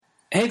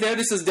Hey there,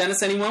 this is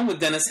Dennis Anyone with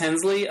Dennis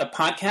Hensley, a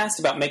podcast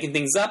about making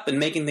things up and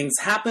making things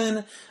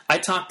happen. I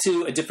talk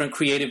to a different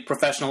creative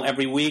professional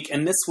every week,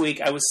 and this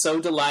week I was so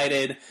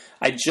delighted.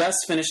 I just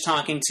finished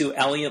talking to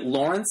Elliot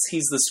Lawrence.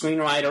 He's the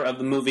screenwriter of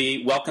the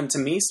movie Welcome to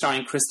Me,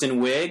 starring Kristen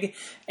Wiig,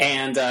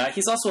 and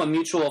he's also a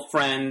mutual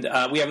friend.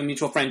 We have a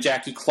mutual friend,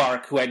 Jackie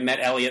Clark, who I'd met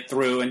Elliot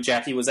through, and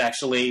Jackie was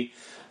actually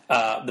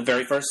the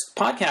very first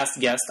podcast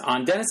guest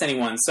on Dennis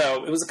Anyone.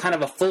 So it was a kind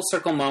of a full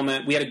circle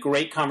moment. We had a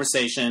great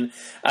conversation.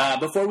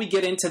 Before we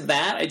get into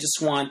that, I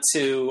just want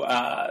to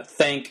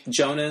thank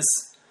Jonas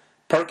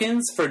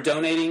Perkins for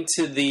donating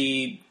to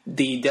the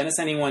Dennis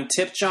Anyone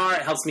tip jar.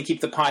 It helps me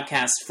keep the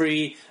podcast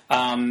free,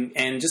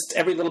 and just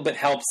every little bit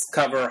helps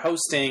cover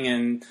hosting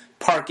and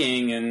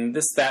parking and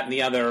this, that, and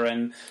the other.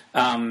 And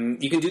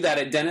you can do that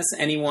at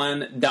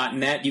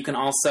DennisAnyone.net. You can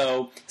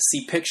also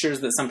see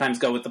pictures that sometimes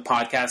go with the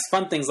podcast,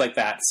 fun things like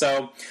that.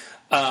 So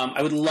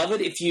I would love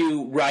it if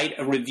you write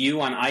a review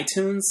on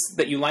iTunes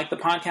that you like the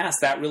podcast.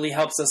 That really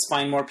helps us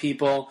find more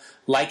people.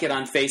 Like it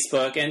on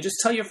Facebook, and just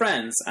tell your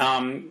friends.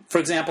 For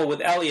example,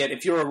 with Elliot,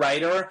 if you're a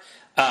writer,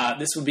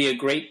 this would be a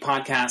great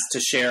podcast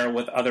to share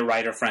with other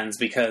writer friends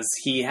because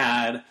he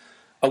had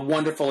a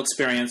wonderful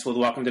experience with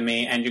Welcome to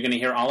Me, and you're going to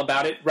hear all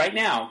about it right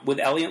now with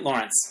Elliot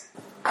Lawrence.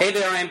 Hey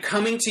there, I am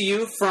coming to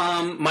you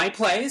from my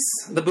place,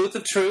 the Booth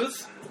of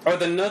Truth. Or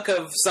the Nook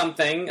of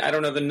something. I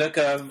don't know, the Nook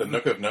of... The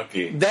Nook of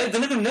Nookie. The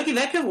Nook of Nookie,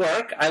 that could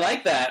work. I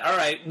like that. All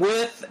right.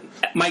 With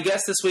my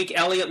guest this week,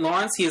 Elliot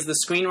Lawrence. He is the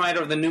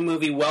screenwriter of the new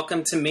movie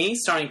Welcome to Me,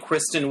 starring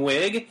Kristen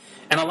Wiig,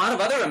 and a lot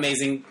of other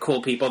amazing,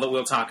 cool people that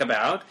we'll talk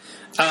about.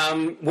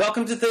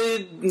 Welcome to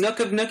the Nook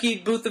of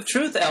Nookie Booth of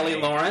Truth,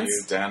 Elliot Lawrence.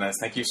 Thank you, Dennis.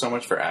 Thank you so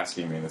much for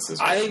asking me. This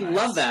is I nice.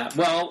 love that.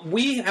 Well,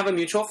 we have a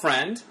mutual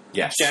friend,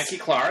 yes, Jackie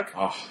Clark,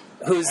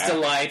 who's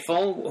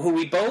delightful, who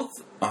we both...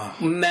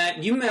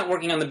 Matt, you met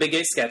working on the Big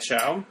A Sketch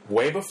Show.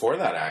 Way before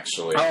that,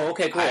 actually. Oh,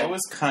 okay, cool. I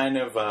was kind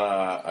of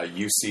a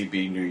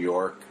UCB New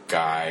York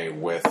guy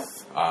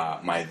with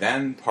my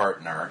then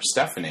partner,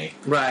 Stephanie.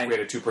 Right. We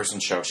had a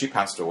two-person show. She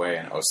passed away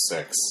in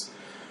 2006.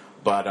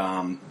 But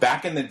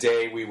back in the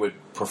day, we would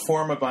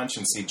perform a bunch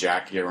and see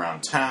Jackie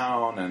around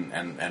town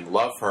and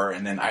love her.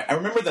 And then I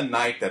remember the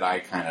night that I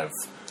kind of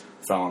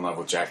fell in love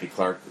with Jackie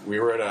Clark.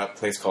 We were at a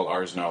place called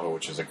Ars Nova,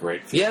 which is a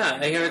great theater. Yeah,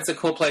 I hear it's a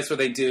cool place where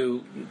they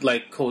do,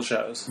 like, cool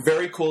shows.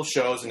 Very cool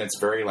shows, and it's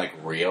very, like,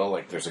 real.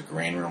 Like, there's a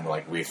green room where,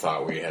 like, we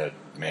thought we had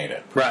made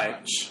it, pretty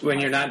much. When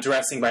you're not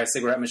dressing by a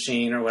cigarette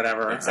machine or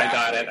whatever. Exactly.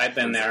 I got it. I've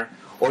been there.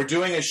 Or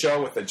doing a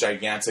show with a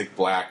gigantic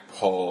black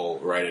pole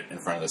right in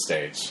front of the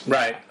stage.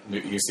 Right.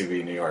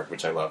 UCB New York,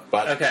 which I love.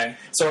 But okay.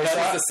 So that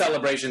was the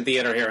Celebration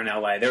Theater here in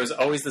LA. There was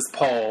always this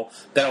pole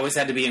that always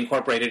had to be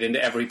incorporated into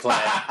every play.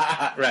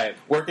 Right.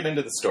 Work it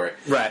into the story.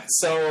 Right.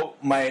 So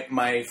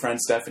my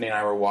friend Stephanie and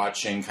I were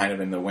watching kind of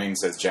in the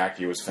wings as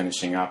Jackie was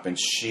finishing up, and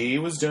she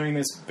was doing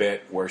this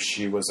bit where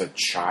she was a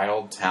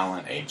child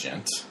talent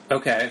agent.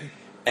 Okay.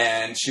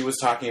 And she was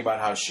talking about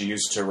how she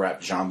used to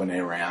rep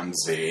JonBenet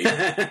Ramsey.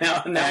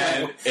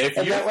 That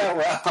went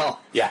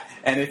well. Yeah,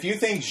 and if you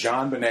think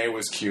JonBenet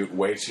was cute,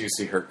 wait till you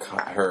see her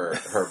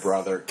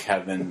brother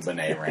Kevin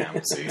Benet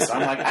Ramsey. So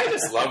I'm like, I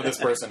just love this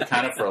person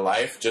kind of for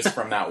life, just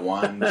from that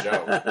one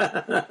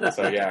joke.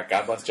 So yeah,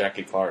 God bless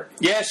Jackie Clark.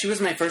 Yeah, she was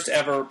my first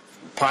ever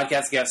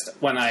podcast guest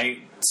when I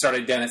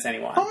started Dennis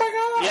Anyone. Oh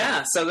my God!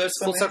 Yeah, so there's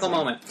a full circle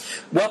moment.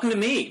 Welcome to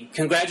Me.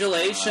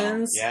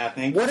 Congratulations. Yeah,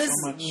 thank you so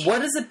much.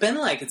 What has it been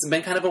like? It's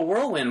been kind of a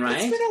whirlwind,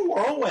 right? It's been a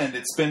whirlwind.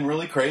 It's been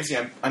really crazy.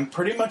 I'm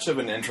pretty much of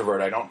an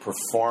introvert. I don't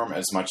perform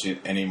as much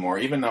anymore,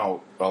 even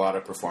though a lot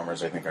of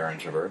performers I think are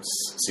introverts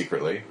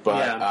secretly.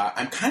 But yeah.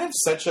 I'm kind of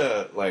such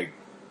a like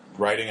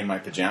writing in my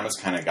pajamas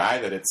kind of guy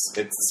that it's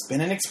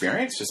been an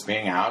experience just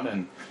being out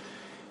and,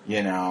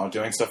 you know,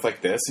 doing stuff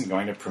like this and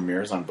going to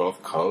premieres on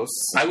both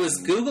coasts. I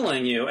was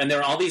Googling you, and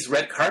there are all these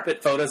red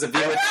carpet photos of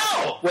you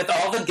with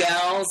all the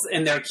gals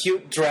in their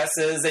cute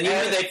dresses, and you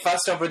knew they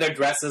fussed over their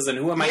dresses, and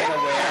who am I going to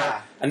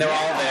wear? And they're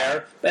all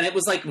there. And it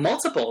was like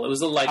multiple. It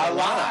was like a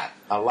lot.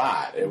 A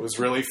lot. It was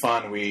really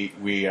fun. We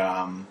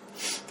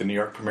the New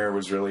York premiere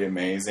was really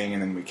amazing,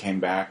 and then we came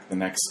back the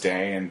next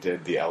day and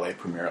did the LA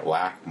premiere at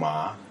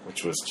LACMA,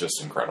 which was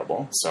just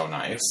incredible. So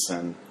nice.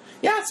 And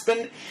yeah, it's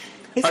been...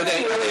 Are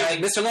they like,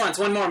 Mr. Lawrence,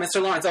 one more,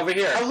 Mr. Lawrence, over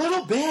here? A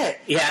little bit.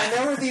 Yeah. And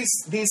there were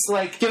these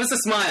like... Give us a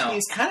smile.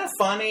 These kind of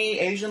funny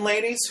Asian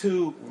ladies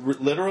who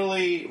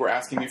literally were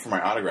asking me for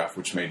my autograph,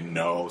 which made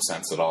no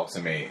sense at all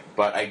to me.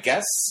 But I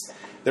guess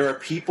there are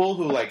people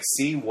who, like,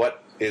 see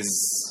what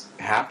is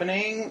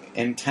happening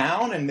in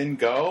town and then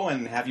go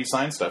and have you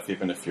sign stuff,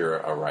 even if you're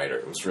a writer.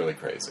 It was really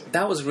crazy.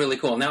 That was really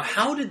cool. Now,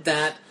 how did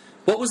that...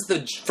 What was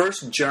the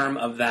first germ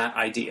of that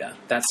idea,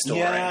 that story?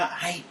 Yeah,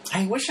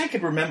 I wish I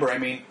could remember. I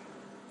mean...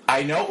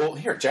 I know. Well,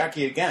 here,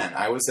 Jackie again.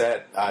 I was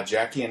at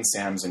Jackie and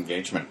Sam's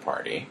engagement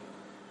party.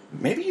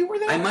 Maybe you were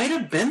there. I might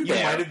have been there.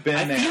 You might have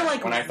been there. I feel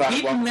like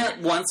we've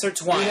met once or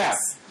twice. Yeah.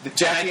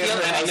 Jackie and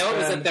I know it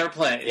was at their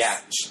place. Yeah,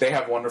 they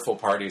have wonderful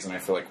parties, and I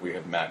feel like we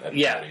have met at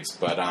parties.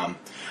 But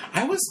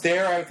I was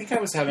there. I think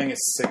I was having a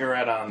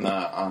cigarette on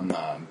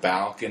the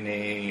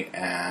balcony,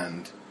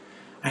 and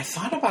I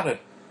thought about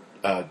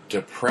a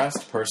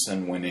depressed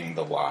person winning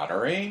the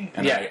lottery,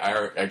 and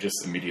I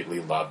just immediately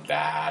loved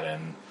that.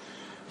 And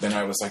then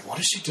I was like, what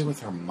does she do with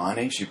her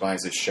money? She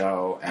buys a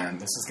show, and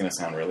this is going to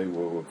sound really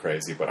woo-woo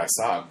crazy, but I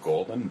saw a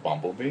golden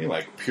bumblebee,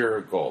 like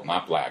pure gold,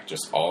 not black,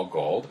 just all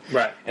gold.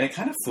 Right. And it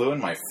kind of flew in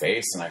my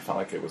face, and I felt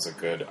like it was a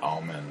good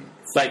omen.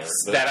 Like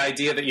that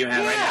idea that you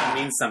have right now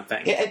means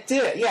something. Yeah, it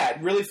did. Yeah,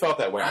 it really felt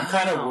that way. I'm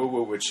kind of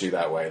woo-woo witchy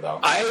that way,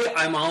 though.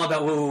 I'm all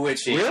about woo-woo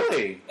witchy.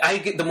 Really?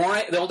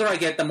 The older I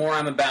get, the more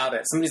I'm about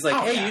it. Somebody's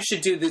like, hey, you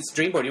should do this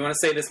dream board. You want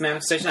to say this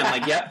manifestation? I'm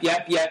like, yep.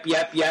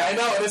 I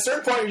know. At a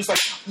certain point, you're just like,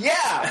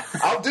 yeah,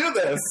 I'll do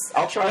this.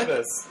 I'll try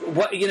this.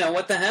 What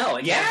the hell?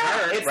 It can't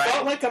hurt, it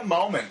felt like a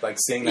moment, like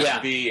seeing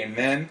that bee, and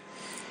then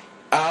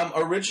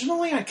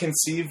originally I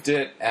conceived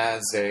it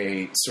as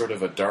a sort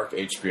of a dark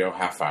HBO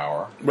half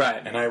hour,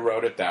 right? And I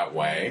wrote it that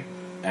way,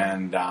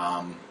 and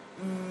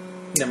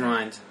never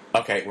mind.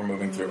 Okay, we're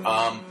moving through.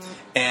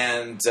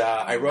 And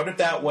I wrote it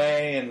that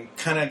way, and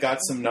kind of got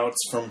some notes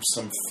from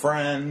some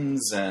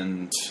friends,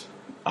 and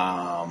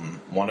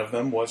one of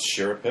them was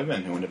Shira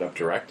Piven, who ended up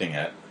directing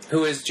it.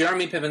 Who is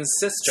Jeremy Piven's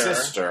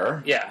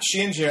sister. Yeah.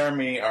 She and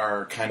Jeremy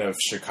are kind of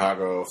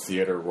Chicago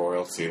theater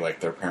royalty. Like,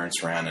 their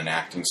parents ran an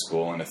acting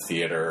school and a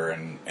theater.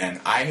 And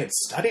I had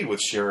studied with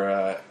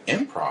Shira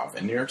improv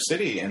in New York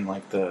City in,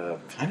 like, the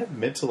kind of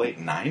mid to late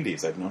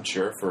 90s. I've known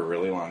Shira for a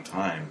really long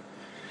time.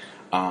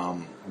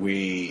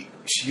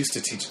 She used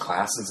to teach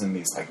classes in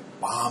these, like,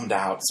 bombed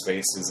out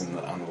spaces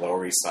on the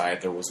Lower East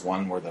Side. There was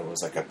one where there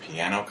was, like, a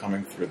piano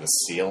coming through the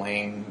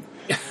ceiling,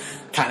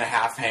 kind of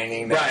half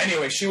hanging. Right.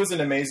 Anyway, she was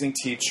an amazing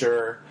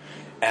teacher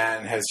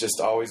and has just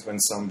always been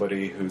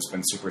somebody who's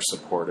been super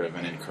supportive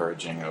and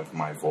encouraging of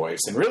my voice,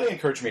 and really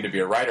encouraged me to be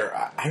a writer.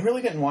 I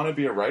really didn't want to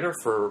be a writer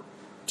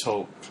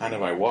till kind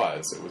of I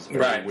was. It was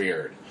very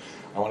weird.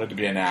 I wanted to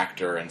be an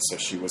actor, and so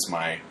she was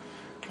my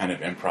kind of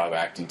improv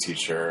acting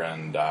teacher.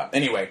 And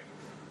anyway,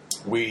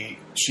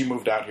 she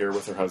moved out here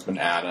with her husband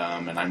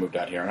Adam, and I moved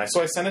out here, and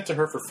so I sent it to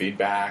her for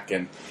feedback,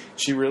 and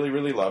she really,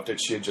 really loved it.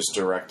 She had just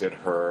directed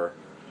her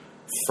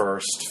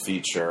first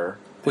feature,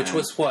 which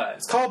was what?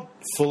 It's called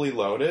Fully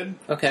Loaded.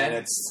 Okay, and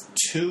it's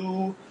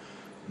two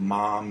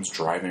moms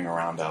driving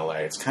around LA.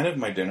 It's kind of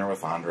My Dinner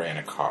with Andre in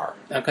a car.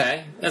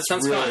 Okay, that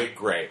sounds really fun.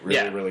 Great,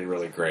 really,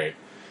 really great.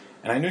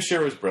 And I knew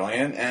Shira was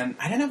brilliant, and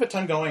I didn't have a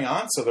ton going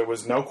on, so there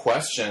was no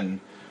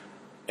question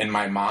in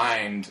my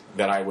mind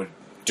that I would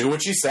do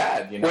what she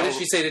said. You know? What did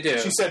she say to do?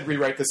 She said,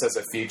 rewrite this as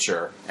a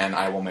feature, and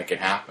I will make it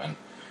happen.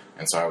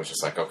 And so I was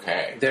just like,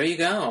 okay. There you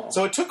go.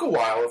 So it took a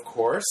while, of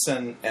course,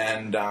 and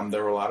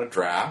there were a lot of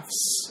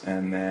drafts.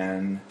 And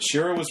then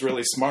Shira was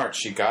really smart.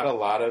 She got a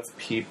lot of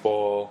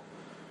people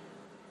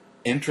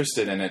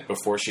interested in it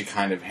before she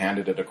kind of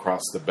handed it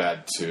across the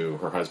bed to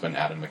her husband,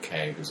 Adam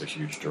McKay, who's a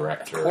huge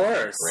director. Of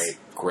course.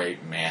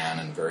 Great man,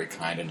 and very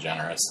kind and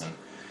generous. And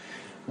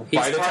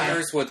he's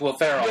partners with Will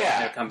Ferrell in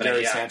their company.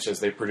 Gary Sanchez.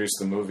 They produced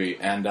the movie.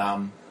 And,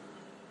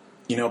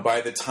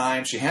 by the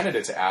time she handed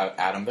it to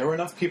Adam, there were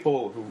enough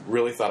people who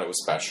really thought it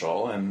was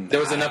special. And there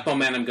was enough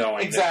momentum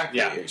going. Exactly.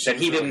 That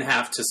he didn't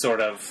have to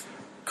sort of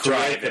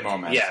create the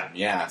momentum.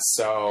 Yeah.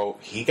 So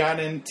he got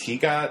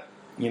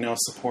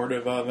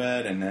supportive of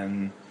it, and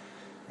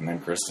then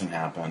Kristen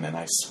happened, and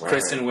I swear,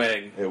 Kristen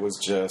Wiig. It was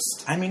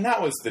just,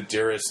 that was the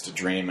dearest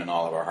dream in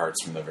all of our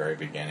hearts from the very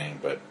beginning,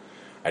 but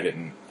I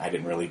didn't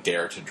really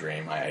dare to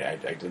dream. I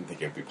didn't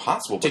think it would be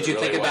possible. But did you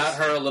think about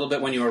her a little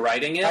bit when you were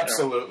writing it?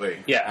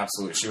 Absolutely. Yeah.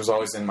 Absolutely. She was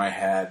always in my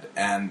head.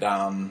 And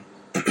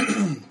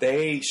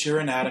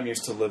Shira and Adam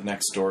used to live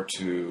next door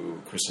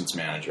to Kristen's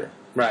manager.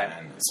 Right.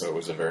 And so it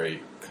was a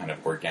very kind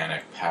of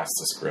organic, pass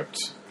the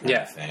script kind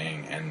of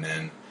thing. And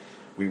then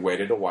we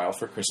waited a while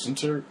for Kristen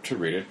to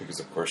read it because,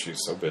 of course,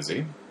 she's so busy.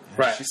 And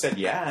right. She said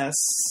yes.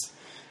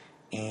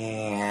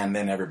 And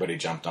then everybody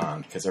jumped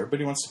on because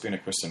everybody wants to be in a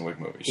Kristen Wiig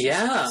movie. She's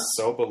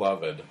so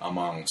beloved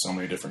among so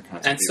many different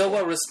kinds of people. And so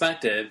well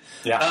respected.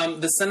 Yeah.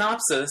 The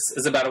synopsis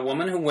is about a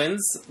woman who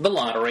wins the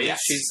lottery. Yes.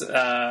 She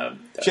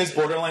has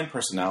borderline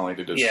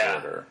personality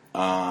disorder.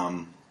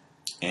 Yeah.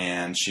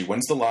 And she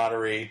wins the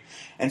lottery.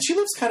 And she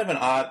lives kind of an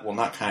odd, well,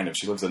 not kind of,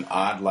 she lives an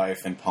odd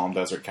life in Palm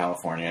Desert,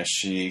 California.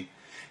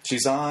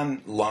 She's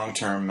on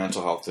long-term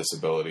mental health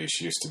disability.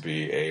 She used to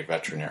be a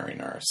veterinary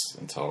nurse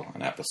until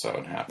an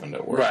episode happened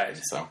at work. Right.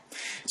 So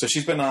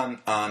she's been on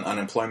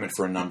unemployment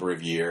for a number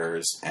of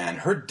years, and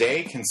her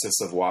day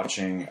consists of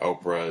watching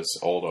Oprah's,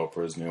 old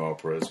Oprah's, new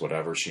Oprah's,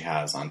 whatever she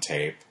has on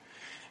tape,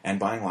 and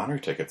buying lottery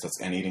tickets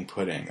and eating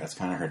pudding. That's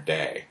kind of her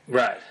day.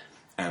 Right.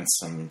 And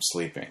some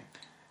sleeping.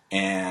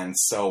 And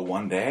so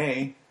one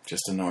day,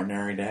 just an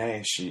ordinary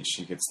day, she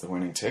gets the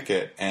winning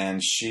ticket,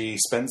 and she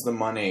spends the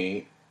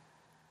money,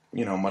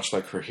 much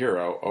like her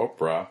hero,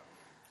 Oprah,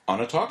 on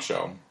a talk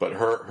show. But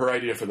her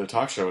idea for the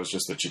talk show is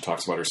just that she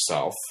talks about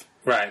herself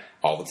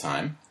all the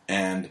time,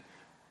 and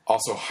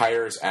also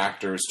hires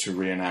actors to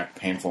reenact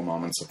painful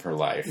moments of her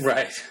life.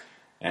 Right.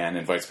 And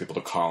invites people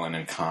to call in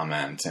and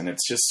comment. And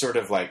it's just sort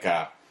of like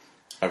a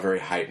very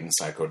heightened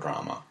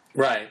psychodrama.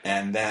 Right.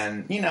 And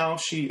then,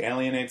 she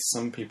alienates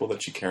some people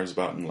that she cares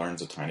about and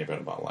learns a tiny bit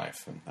about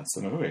life. And that's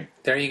the movie.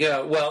 There you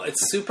go. Well,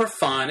 it's super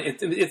fun.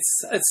 It's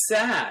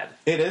sad.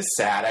 It is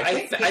sad.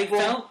 I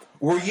felt...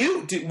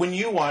 when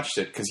you watched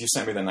it, because you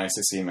sent me the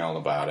nicest email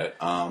about it,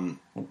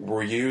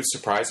 were you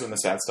surprised when the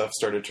sad stuff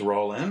started to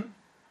roll in?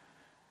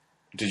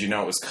 Did you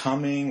know it was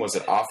coming? Was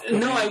it off?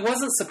 No, I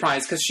wasn't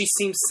surprised because she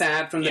seemed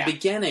sad from the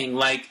beginning.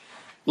 Like,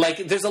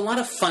 there's a lot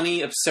of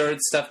funny, absurd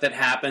stuff that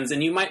happens,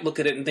 and you might look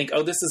at it and think,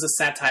 oh, this is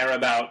a satire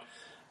about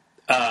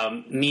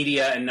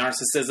media and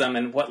narcissism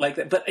and what like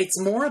that. But it's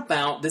more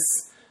about this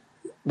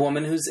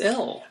woman who's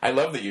ill. I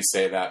love that you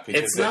say that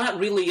because it's not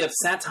really a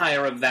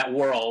satire of that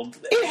world.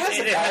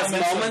 It has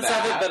moments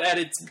of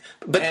it,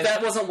 but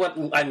that wasn't what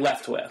I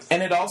left with.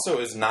 And it also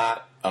is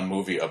not a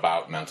movie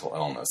about mental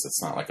illness.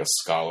 It's not like a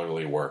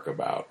scholarly work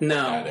about what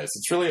that is.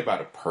 It's really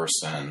about a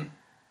person.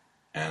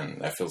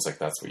 And that feels like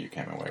that's what you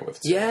came away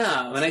with, too.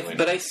 Yeah,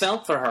 but I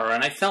felt for her,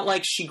 and I felt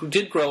like she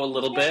did grow a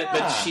little bit,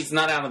 but she's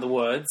not out of the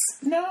woods.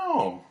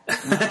 No.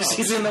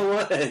 She's in the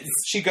woods.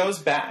 She goes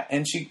back,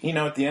 and she,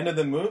 at the end of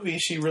the movie,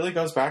 she really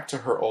goes back to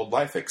her old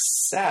life,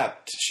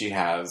 except she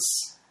has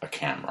a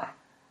camera.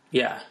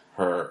 Yeah.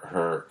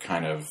 Her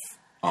kind of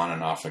on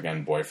and off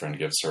again boyfriend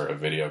gives her a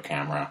video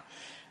camera,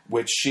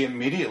 which she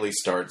immediately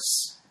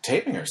starts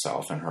taping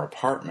herself in her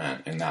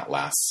apartment in that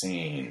last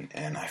scene,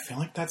 and I feel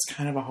like that's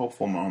kind of a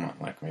hopeful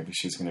moment. Like maybe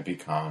she's going to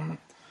become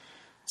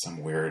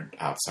some weird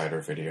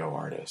outsider video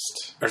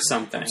artist or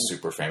something,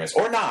 super famous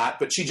or not.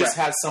 But she just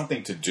has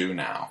something to do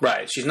now.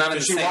 Right? She's not in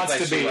the same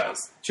place she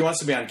was. She wants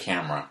to be on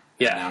camera.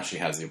 Yeah. And now she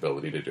has the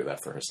ability to do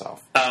that for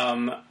herself.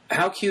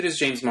 How cute is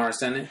James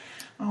Marsden?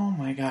 Oh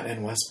my god!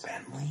 And Wes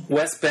Bentley.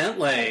 Wes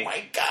Bentley. Oh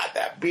my god,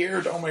 that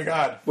beard! Oh my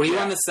god. Were you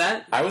on the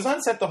set? I was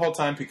on set the whole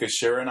time because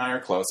Shira and I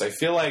are close. I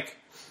feel like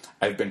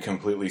I've been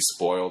completely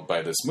spoiled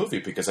by this movie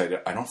because I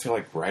don't feel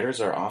like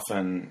writers are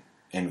often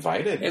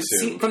invited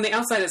to. From the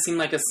outside, it seemed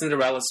like a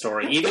Cinderella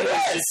story.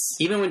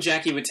 Even when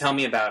Jackie would tell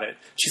me about it,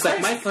 she's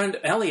like, "My friend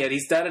Elliot,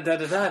 he's da da da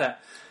da da da."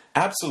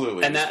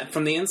 Absolutely. And that,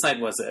 from the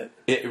inside, was it?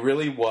 It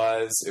really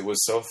was. It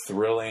was so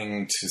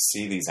thrilling to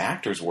see these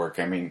actors work.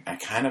 I mean, I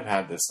kind of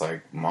had this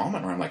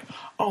moment where I'm like,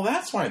 "Oh,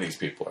 that's why these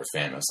people are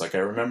famous." Like I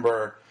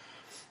remember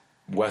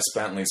Wes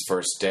Bentley's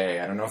first day.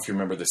 I don't know if you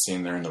remember the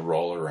scene there in the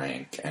roller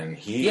rink, and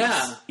he's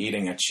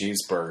eating a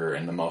cheeseburger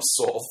in the most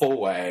soulful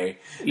way,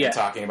 and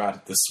talking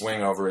about the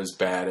swing over his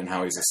bed and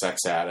how he's a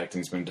sex addict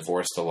and he's been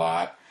divorced a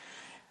lot.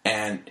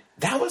 And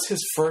that was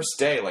his first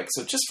day.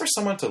 So just for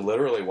someone to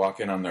literally walk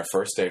in on their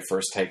first day,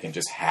 first take, and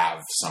just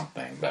have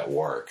something that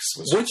works.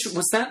 Was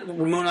that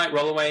Moonlight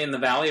Rollaway in the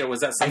Valley, or was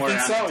that somewhere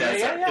out in the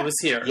desert? Yeah. It was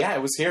here. Yeah,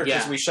 it was here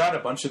because we shot a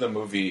bunch of the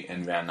movie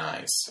in Van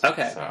Nuys.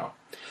 Okay. So.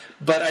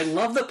 But I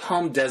love that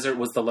Palm Desert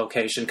was the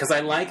location, because I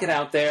like it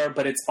out there,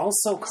 but it's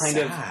also kind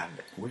of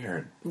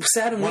weird.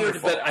 Sad and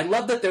Wonderful. weird, but I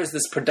love that there's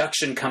this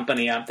production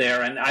company out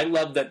there, and I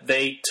love that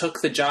they took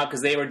the job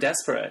because they were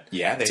desperate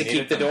to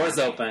keep the doors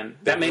open.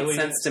 That made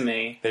sense to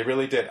me. They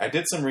really did. I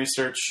did some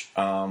research.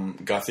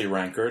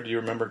 Guthy-Renker. Do you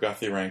remember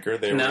Guthy-Renker?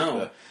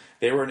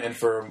 They were an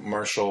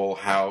infomercial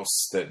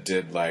house that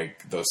did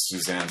the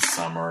Suzanne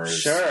Summers.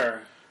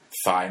 Sure.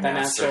 Thigh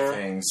master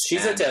things.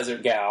 She's a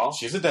desert gal.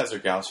 She's a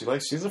desert gal.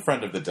 She's a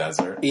friend of the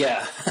desert.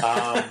 Yeah.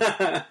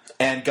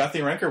 And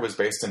Guthy-Renker was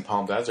based in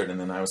Palm Desert, and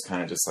then I was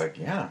kind of just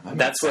like,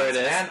 that's where it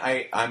is.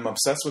 And I'm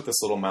obsessed with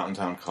this little mountain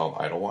town called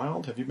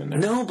Idlewild. Have you been there?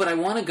 No, but I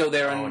want to go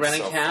there and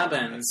rent a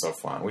cabin. It's so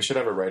fun. We should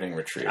have a writing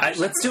retreat.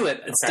 Let's do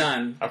it. It's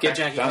done. Okay. Get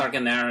Jackie Clark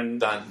in there and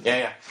done.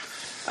 Yeah.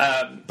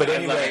 But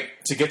anyway,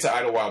 to get to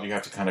Idlewild, you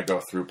have to kind of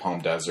go through Palm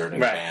Desert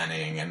and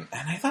Banning, and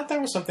I thought there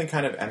was something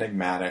kind of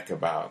enigmatic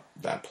about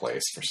that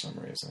place for some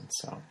reason.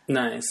 So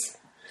nice.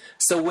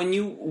 So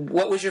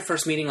what was your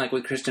first meeting like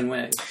with Kristen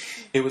Wiig?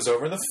 It was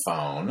over the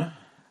phone,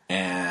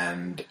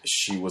 and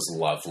she was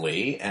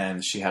lovely,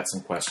 and she had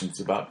some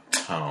questions about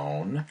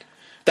tone.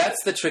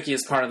 That's the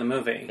trickiest part of the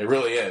movie. It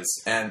really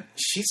is. And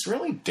she's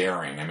really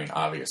daring. I mean,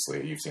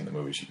 obviously, you've seen the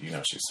movie. She's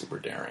super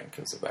daring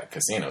because of that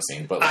casino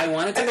scene. But I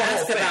wanted to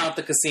ask about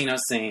the casino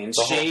scene.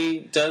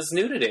 She does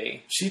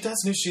nudity. She does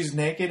nudity. She's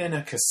naked in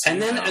a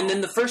casino. And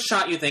then the first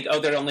shot, you think, oh,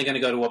 they're only going to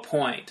go to a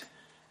point.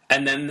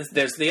 And then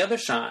there's the other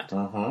shot.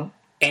 Uh-huh.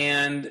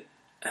 And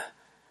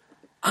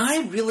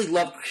I really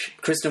love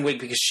Kristen Wiig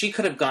because she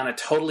could have gone a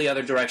totally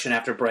other direction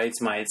after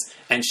Bridesmaids.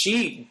 And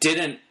she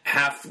didn't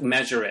half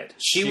measure it.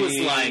 She was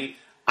like,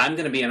 I'm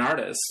going to be an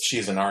artist.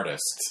 She's an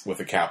artist with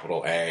a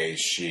capital A.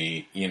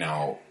 She,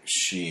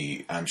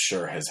 I'm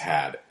sure has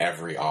had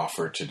every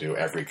offer to do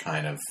every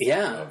kind of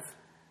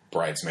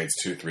Bridesmaids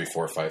 2, 3,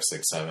 4, 5,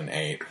 6, 7,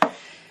 8.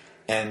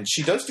 And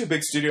she does do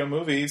big studio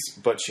movies,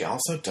 but she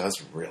also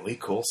does really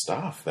cool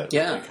stuff that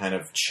really kind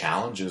of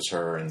challenges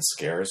her and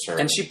scares her.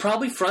 And she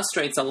probably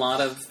frustrates a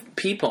lot of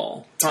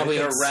people. Probably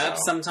her reps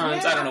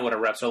sometimes. Yeah. I don't know what her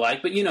reps are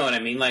like, but you know what I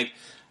mean. Like,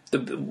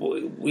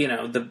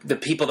 the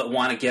people that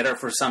want to get her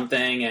for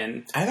something.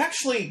 And I've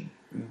actually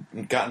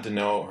gotten to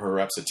know her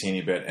reps a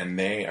teeny bit, and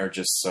they are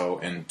just so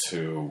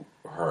into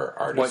her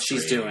artistry. What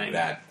she's doing.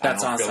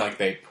 That's awesome. Feel like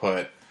they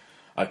put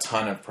a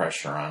ton of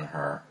pressure on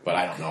her, but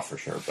I don't know for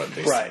sure. But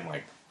they Right. seem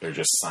like they're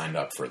just signed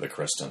up for the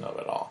Kristen of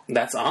it all.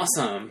 That's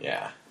awesome.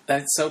 Yeah.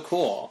 That's so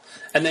cool.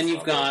 And then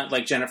you've got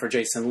like Jennifer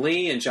Jason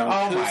Leigh and Joan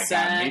Oh my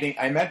Cusack. God!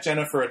 I met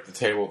Jennifer at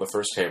the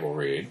first table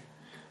read,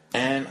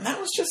 and that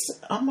was just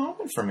a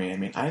moment for me. I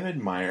mean, I've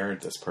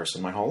admired this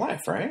person my whole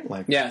life, right?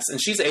 Like, Yes, and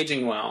she's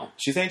aging well.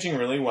 she's aging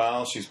really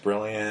well. She's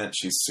brilliant.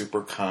 She's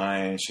super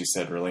kind. She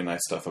said really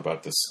nice stuff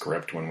about the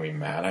script when we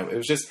met.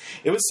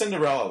 It was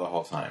Cinderella the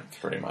whole time,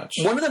 pretty much.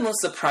 One of the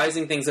most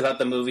surprising things about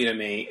the movie to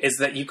me is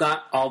that you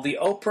got all the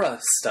Oprah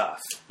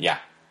stuff. Yeah.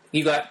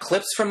 You got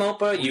clips from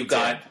Oprah. You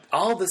got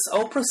all this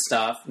Oprah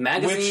stuff,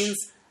 magazines.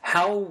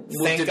 How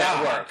did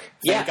that work?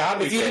 Thank God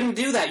we if you did. didn't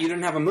do that, you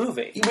didn't have a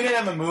movie. We didn't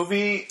have a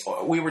movie.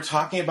 We were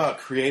talking about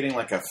creating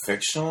like a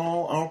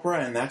fictional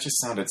Oprah, and that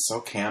just sounded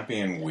so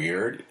campy and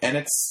weird.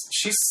 And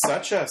she's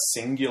such a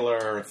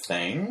singular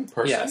person.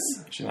 Yes.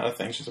 She's not a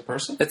thing. She's a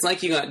person. It's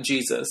like you got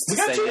Jesus. We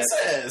got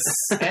Jesus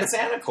and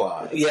Santa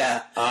Claus.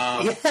 Yeah.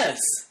 Yes.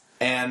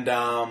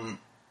 And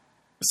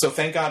so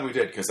thank God we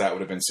did, because that would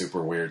have been super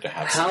weird to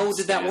have. How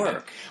did that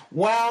work?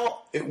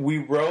 Well, we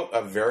wrote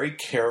a very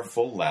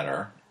careful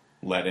letter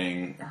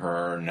letting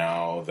her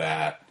know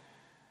that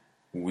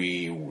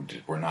we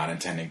were not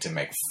intending to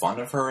make fun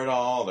of her at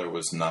all. There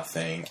was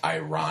nothing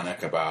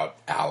ironic about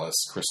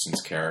Alice,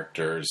 Kristen's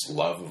character's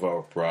love of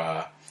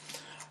Oprah.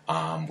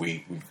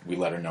 We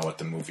let her know what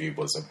the movie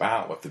was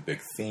about, what the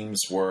big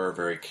themes were,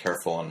 very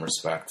careful and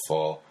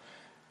respectful.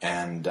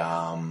 And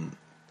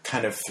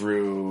kind of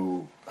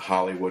through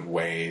Hollywood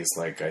ways,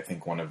 like I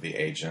think one of the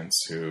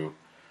agents who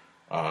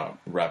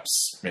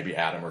reps maybe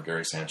Adam or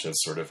Gary Sanchez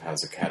sort of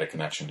had a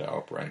connection to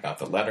Oprah and got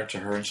the letter to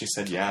her, and she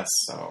said yes.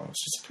 So it was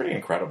just pretty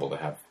incredible to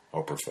have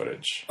Oprah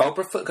footage.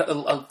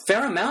 A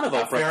fair amount of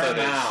Oprah footage.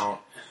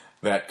 Amount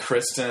that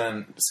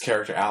Kristen's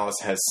character Alice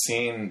has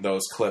seen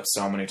those clips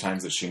so many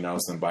times that she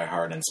knows them by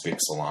heart and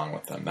speaks along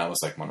with them. That was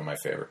like one of my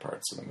favorite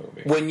parts of the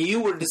movie. When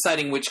you were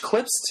deciding which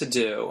clips to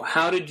do,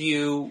 how did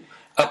you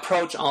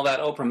approach all that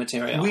Oprah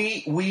material?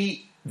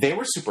 They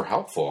were super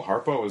helpful.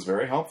 Harpo was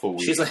very helpful.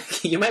 She's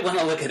like, you might want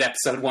to look at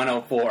episode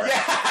 104.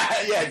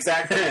 Yeah,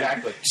 exactly.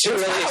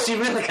 She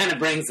really kind of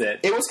brings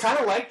it. It was kind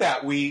of like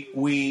that.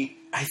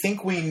 I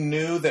think we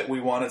knew that we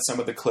wanted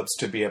some of the clips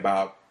to be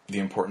about the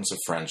importance of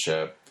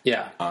friendship.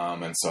 Yeah.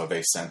 And so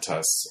they sent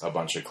us a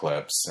bunch of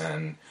clips,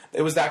 and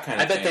it was that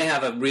kind of thing. thing. I bet they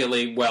have a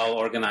really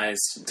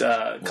well-organized,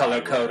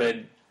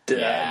 color-coded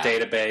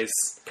database.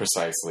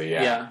 Precisely,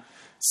 yeah.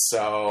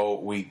 So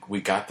we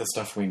got the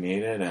stuff we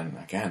needed, and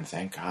again,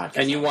 thank God.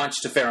 And you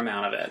watched a fair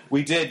amount of it.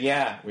 We did,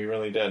 yeah. We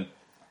really did.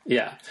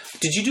 Yeah.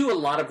 Did you do a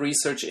lot of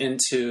research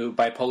into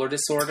bipolar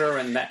disorder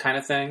and that kind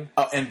of thing?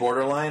 And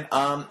borderline?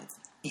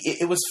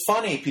 It was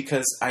funny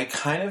because I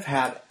kind of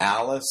had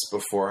Alice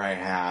before I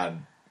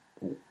had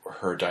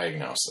her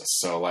diagnosis.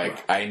 So,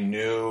 I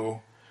knew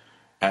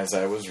as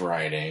I was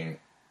writing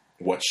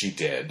what she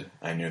did.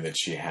 I knew that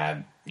she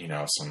had,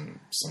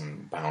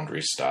 some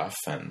boundary stuff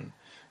and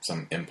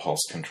some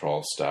impulse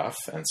control stuff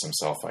and some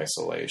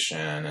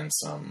self-isolation and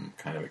some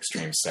kind of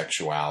extreme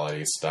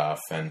sexuality stuff.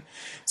 And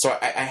so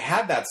I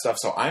had that stuff,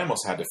 so I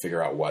almost had to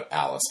figure out what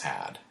Alice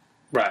had.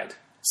 Right.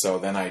 So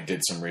then I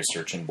did some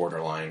research, and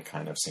borderline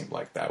kind of seemed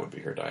like that would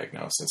be her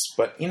diagnosis.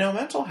 But,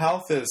 mental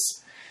health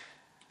is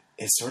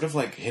sort of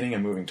like hitting a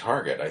moving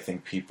target. I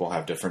think people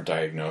have different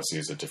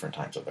diagnoses at different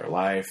times of their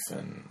life,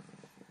 and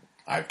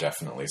I've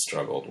definitely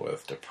struggled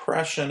with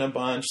depression a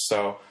bunch,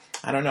 so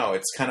I don't know.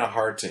 It's kind of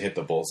hard to hit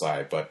the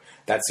bullseye, but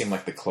that seemed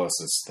like the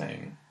closest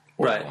thing.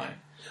 Borderline. Right.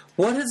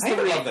 What is I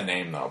love the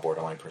name, though,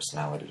 borderline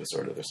personality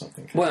disorder. There's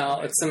something.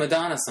 It's the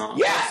Madonna song,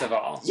 first of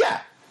all.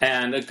 Yeah.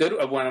 And a good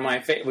one of my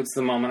favorites was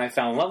the moment I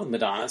fell in love with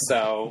Madonna,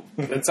 so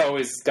it's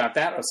always got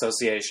that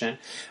association.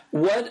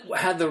 What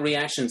had the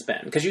reactions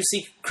been? Because you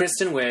see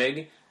Kristen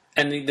Wiig,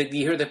 and you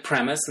hear the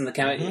premise and the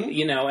kind of,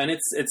 and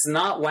it's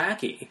not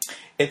wacky.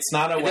 It's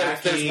not a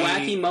wacky... There's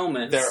wacky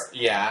moments.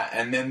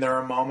 And then there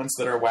are moments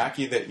that are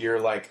wacky that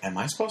you're like, am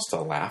I supposed to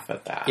laugh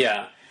at that?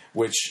 Yeah.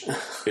 Which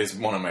is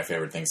one of my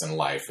favorite things in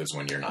life, is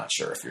when you're not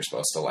sure if you're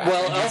supposed to laugh.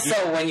 Well,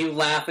 also when you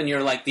laugh and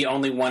you're like the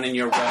only one in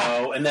your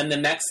row, and then the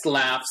next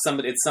laugh,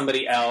 it's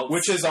somebody else.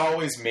 Which is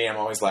always me. I'm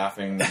always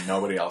laughing.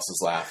 Nobody else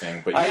is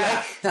laughing. But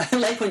yeah. I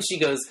like when she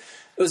goes...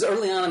 It was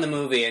early on in the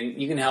movie, and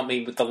you can help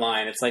me with the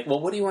line. It's like, well,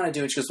 what do you want to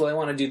do? And she goes, well, I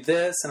want to do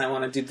this, and I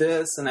want to do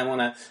this, and I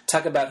want to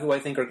talk about who I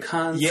think are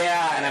cunts.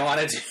 Yeah. And I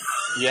want to do...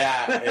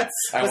 Yeah.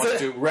 I want to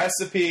do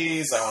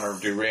recipes. I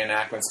want to do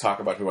reenactments, talk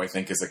about who I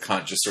think is a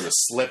cunt, just sort of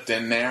slipped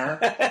in there.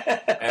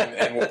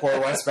 and poor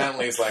Wes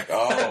Bentley's like,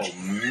 oh,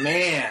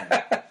 man.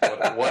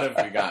 What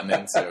have we gotten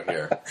into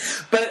here?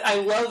 But I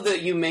love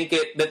that you make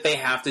it that they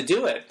have to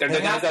do it. They're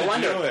going to go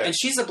under. And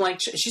she's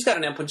she's got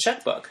an open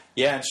checkbook.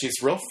 Yeah, and she's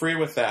real free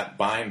with that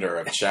binder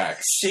of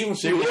checks. She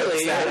really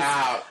whips that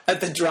out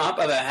at the drop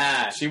of a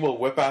hat. She will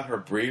whip out her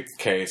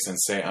briefcase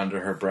and say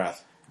under her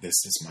breath, "This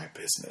is my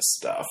business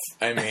stuff."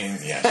 I mean,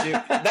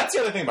 yeah. That's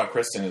the other thing about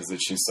Kristen, is that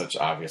she's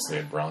obviously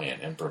a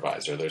brilliant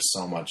improviser. There's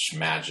so much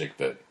magic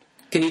that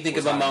Can you think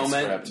was of a on the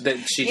moment script. that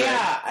she did?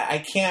 Yeah,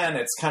 I can.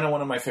 It's kind of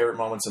one of my favorite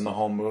moments in the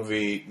whole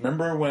movie.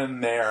 Remember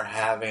when they're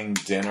having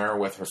dinner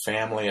with her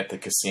family at the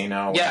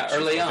casino? Yeah, When she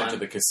early goes on. into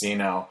the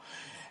casino,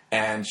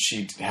 and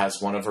she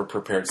has one of her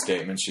prepared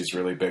statements. She's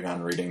really big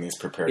on reading these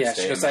prepared Yeah,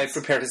 she statements. goes, I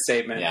prepared a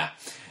statement. Yeah.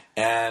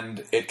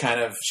 And it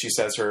kind of, she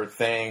says her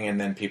thing, and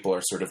then people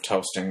are sort of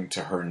toasting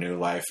to her new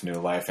life.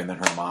 And then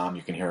her mom,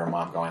 you can hear her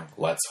mom going,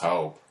 let's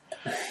hope.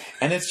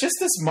 And it's just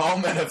this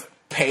moment of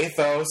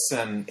pathos,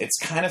 and it's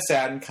kind of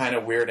sad and kind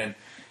of weird. And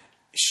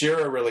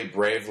Shira really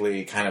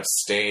bravely kind of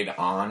stayed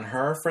on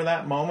her for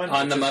that moment.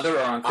 On the mother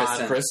or on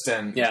Kristen? On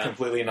Kristen, Yeah.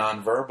 completely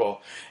nonverbal.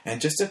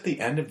 And just at the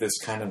end of this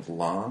kind of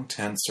long,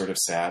 tense, sort of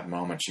sad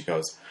moment, she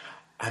goes,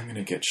 I'm going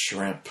to get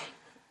shrimp.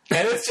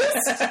 And it's just,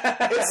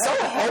 it's so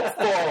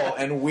hopeful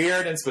and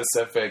weird and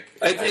specific.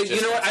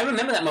 You know what? I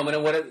remember that moment,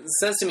 and what it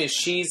says to me is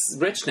she's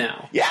rich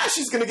now. Yeah,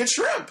 she's going to get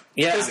shrimp.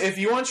 Yeah. Because if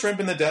you want shrimp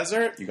in the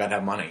desert, you got to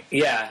have money.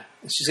 Yeah,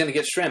 she's going to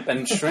get shrimp,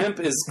 and shrimp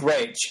is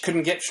great. She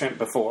couldn't get shrimp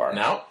before.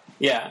 No.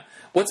 Yeah.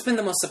 What's been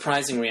the most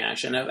surprising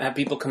reaction? Have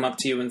people come up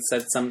to you and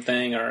said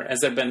something, or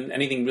has there been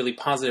anything really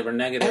positive or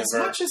negative? As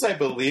much as I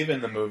believe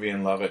in the movie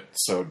and love it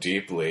so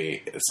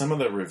deeply, some of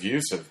the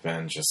reviews have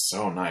been just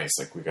so nice.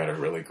 Like, we got a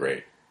really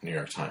great New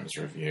York Times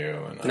review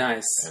and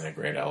a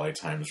great LA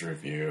Times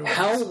review.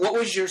 What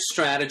was your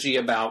strategy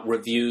about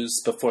reviews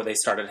before they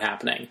started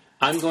happening?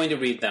 I'm going to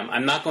read them.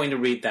 I'm not going to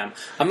read them.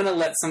 I'm going to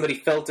let somebody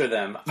filter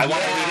them. I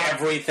want to read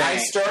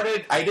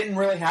everything. I didn't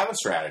really have a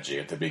strategy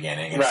at the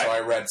beginning, and Right. so I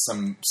read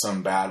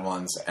some bad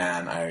ones,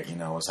 and I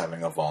was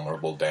having a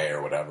vulnerable day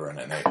or whatever, and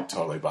they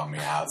totally bummed me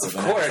out. So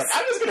then course. I was like,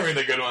 I'm just going to read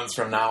the good ones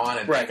from now on.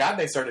 And Right. thank God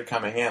they started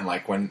coming in.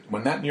 Like when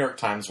that New York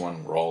Times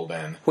one rolled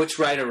in, Which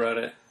writer wrote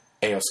it?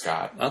 A.O.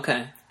 Scott.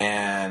 Okay.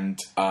 And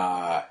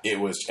it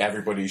was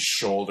everybody's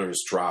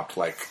shoulders dropped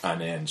like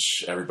an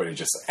inch. Everybody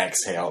just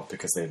exhaled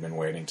because they'd been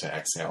waiting to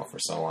exhale for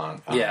so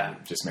long. Yeah.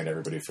 Just made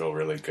everybody feel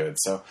really good.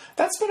 So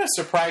that's been a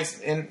surprise.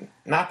 And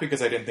not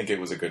because I didn't think it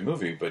was a good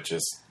movie, but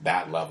just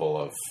that level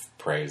of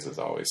praise is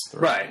always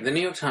thrilling. Right. The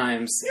New York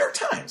Times. New York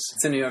Times.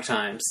 It's the New York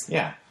Times.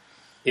 Yeah.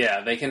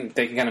 Yeah, they can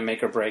kind of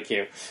make or break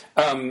you.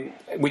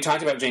 We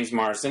talked about James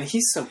Marsden.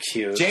 He's so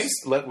cute. James,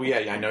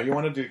 I know you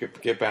wanted to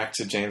get back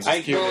to James.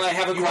 I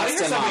haven't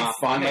crossed him off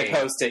on my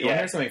Post-it You want to hear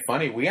yet. something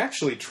funny? We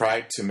actually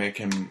tried to make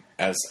him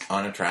as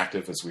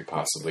unattractive as we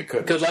possibly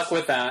could. Good luck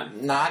with that.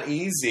 Not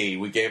easy.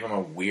 We gave him a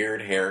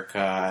weird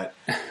haircut.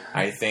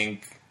 I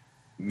think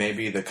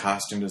maybe the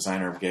costume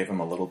designer gave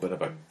him a little bit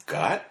of a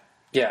gut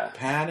Yeah.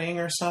 padding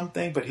or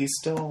something, but he's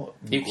still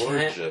You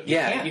gorgeous. can't.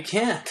 Yeah, you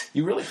can't.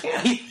 You really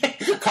can't.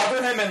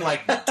 Cover him in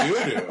like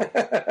doo-doo.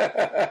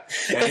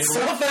 It's so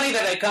funny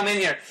that I come in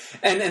here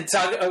and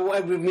talk.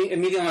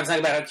 Immediately want to talk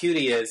about how cute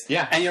he is.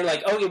 Yeah. And you're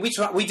like, oh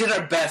yeah, we did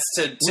our best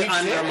to We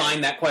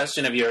undermine that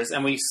question of yours,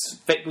 and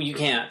you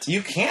can't.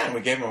 You can.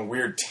 We gave him a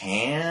weird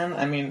tan.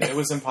 I mean, it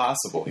was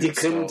impossible. He You was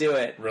couldn't do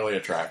it. Really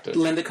attractive.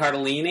 Linda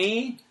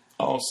Cardellini.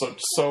 Oh,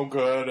 so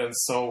good and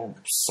so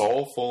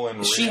soulful and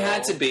real. She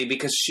had to be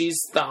because she's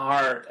the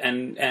heart,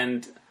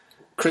 and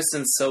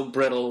Kristen's so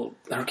brittle.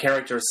 Her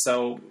character is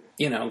so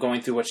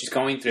going through what she's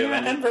going through,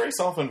 Yeah, and very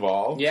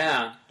self-involved.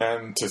 yeah.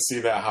 And to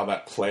see how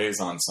that plays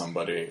on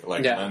somebody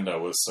like Yeah. Linda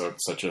was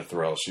such a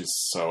thrill. She's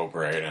so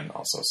great and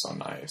also so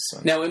nice.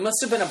 And Now, it must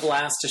have been a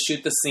blast to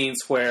shoot the scenes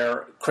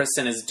where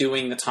Kristen is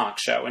doing the talk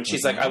show, and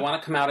she's like, I want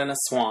to come out in a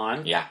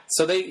swan. Yeah.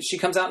 So she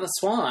comes out in a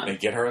swan. they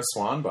get her a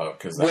swan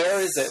boat.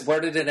 Where is it? Where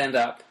did it end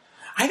up?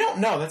 I don't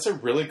know. That's a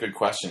really good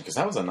question because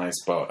that was a nice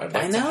boat. I'd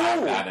like I to know.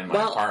 have that in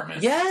my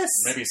apartment. Yes.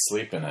 Maybe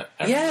sleep in it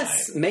every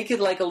Yes. night. Make it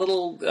like a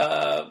little,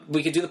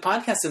 we could do the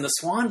podcast in the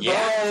swan boat.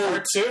 Yeah,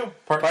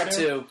 part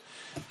two.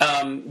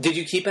 Did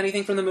you keep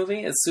anything from the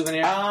movie as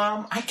souvenir?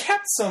 I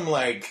kept some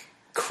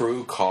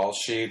crew call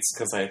sheets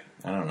because I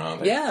don't know.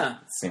 They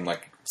seemed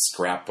like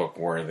scrapbook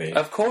worthy.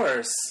 Of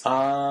course.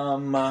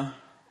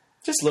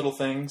 Just little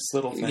things.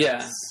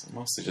 Yeah.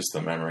 Mostly just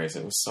the memories.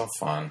 It was so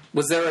fun.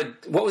 What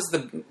was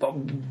the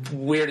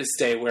weirdest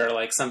day where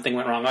something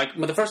went wrong? Like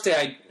the first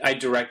day I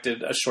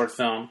directed a short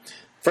film,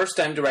 first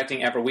time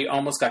directing ever, we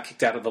almost got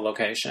kicked out of the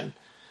location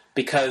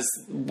because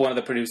one of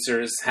the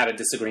producers had a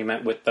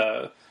disagreement with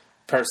the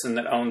person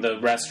that owned the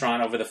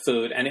restaurant over the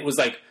food, and it was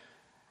like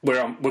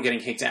we're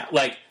getting kicked out.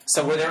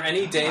 So were there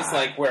any days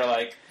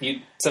where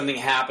something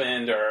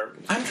happened or?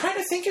 I'm trying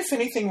to think if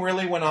anything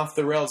really went off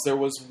the rails. There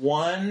was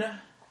one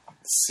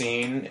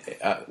scene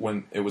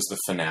when it was the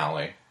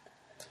finale,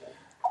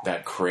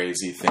 that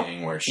crazy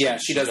thing where she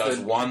does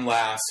one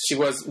last She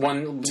was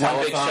one big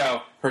telethon,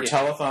 show. her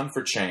telethon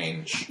for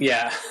change.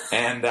 Yeah.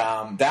 And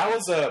that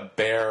was a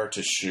bear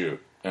to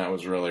shoot. That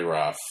was really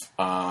rough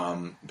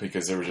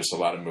because there were just a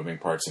lot of moving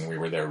parts, and we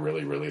were there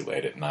really, really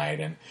late at night,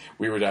 and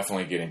we were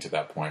definitely getting to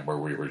that point where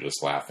we were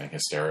just laughing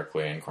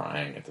hysterically and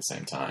crying at the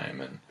same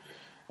time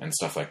and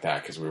stuff like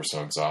that because we were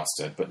so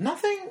exhausted. But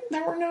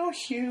there were no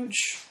huge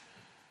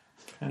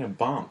kind of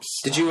bumps.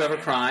 Did you ever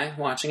cry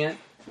watching it?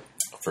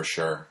 For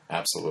sure.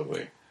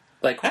 Absolutely.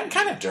 And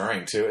kind of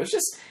during, too. It's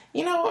just,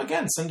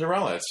 again,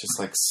 Cinderella. It's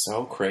just,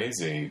 so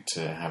crazy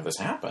to have this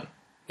happen.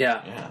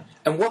 Yeah. Yeah.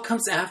 And what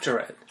comes after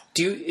it?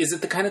 Is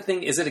it the kind of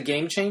thing, is it a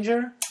game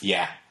changer?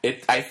 Yeah.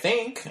 I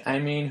think, I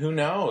mean, who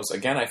knows?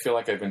 Again, I feel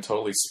like I've been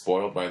totally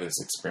spoiled by this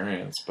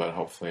experience, but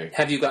hopefully...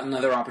 Have you gotten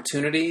other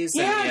opportunities?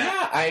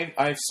 Yeah.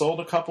 I've sold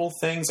a couple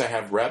things. I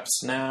have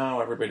reps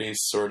now. Everybody's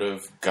sort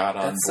of got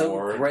on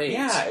board. So great.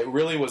 Yeah, it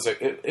really was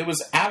it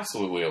was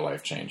absolutely a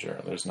life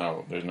changer. There's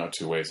no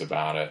two ways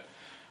about it.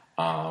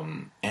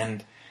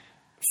 And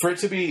for it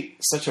to be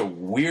such a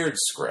weird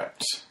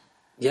script...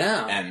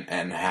 Yeah.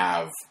 And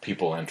have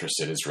people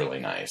interested is really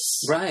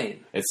nice.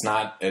 Right. It's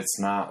not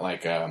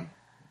like a...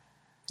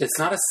 It's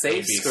not a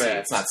safe ABC. script.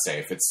 It's not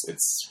safe.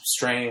 It's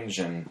strange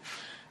and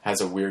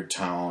has a weird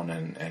tone,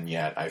 and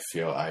yet I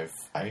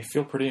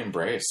feel pretty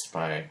embraced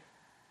by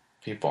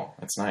people.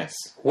 It's nice.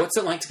 What's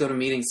it like to go to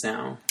meetings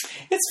now?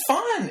 It's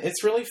fun.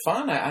 It's really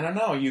fun. I don't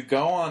know. You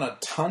go on a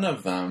ton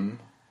of them,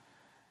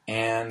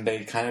 and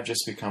they kind of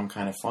just become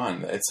kind of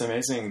fun. It's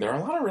amazing. There are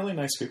a lot of really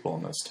nice people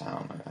in this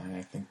town.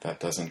 I think that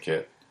doesn't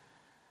get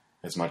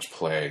as much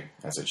play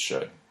as it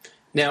should.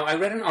 Now, I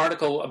read an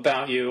article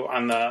about you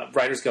on the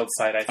Writers Guild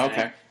site, I think.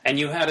 Okay. And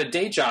you had a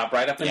day job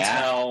right up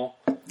until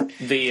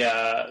the...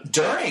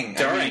 During.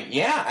 I mean,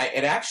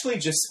 it actually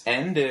just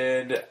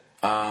ended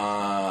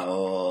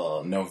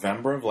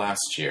November of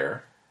last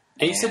year.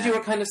 And you said you were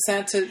kind of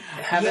sad to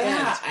have it end.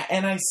 Yeah,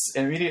 and I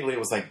immediately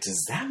was like,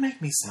 does that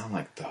make me sound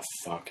like the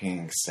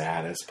fucking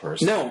saddest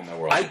person in the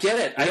world? No, I get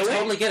it. Really? I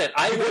totally get it.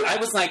 I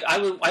was like,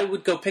 I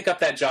would go pick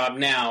up that job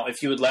now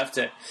if you had left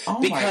it. Oh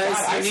because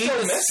my God, you need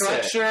the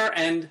structure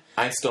and...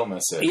 I still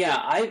miss it. Yeah,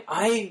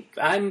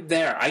 I'm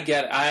there. I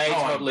get it. I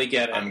totally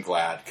get it. I'm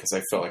glad, because I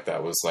felt like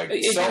that was like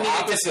so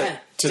opposite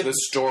to the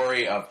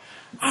story of...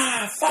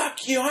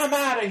 fuck you, I'm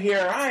out of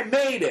here, I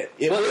made it.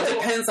 It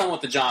depends on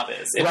what the job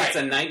is. If it's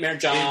a nightmare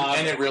job...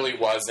 And it really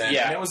wasn't.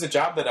 Yeah. And it was a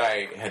job that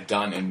I had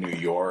done in New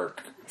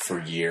York for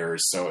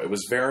years, so it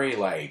was very,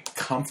 like,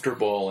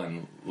 comfortable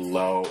and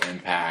low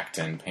impact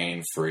and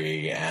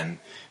pain-free and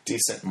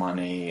decent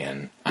money,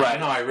 and... I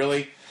don't know, I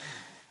really...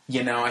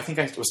 You know, I think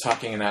I was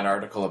talking in that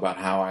article about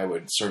how I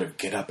would sort of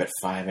get up at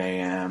 5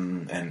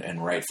 a.m.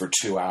 and write for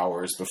 2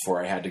 hours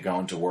before I had to go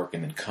into work,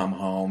 and then come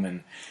home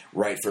and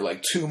write for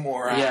like 2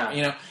 more hours,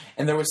 you know.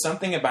 And there was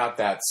something about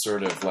that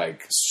sort of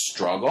like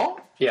struggle,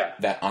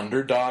 that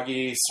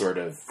underdoggy sort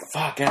of,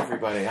 fuck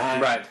everybody,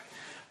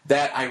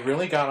 that I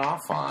really got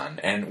off on.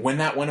 And when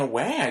that went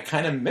away, I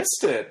kind of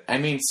missed it. I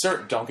mean,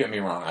 don't get me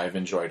wrong, I've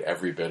enjoyed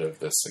every bit of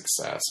this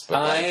success. But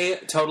I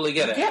totally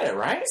get it. You get it,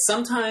 right?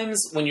 Sometimes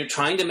when you're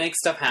trying to make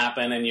stuff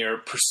happen and you're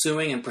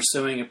pursuing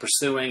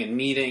and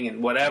meeting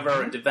and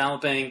whatever and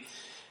developing,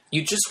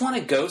 you just want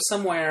to go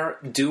somewhere,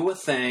 do a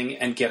thing,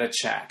 and get a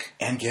check.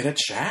 And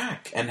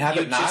have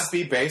it not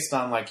be based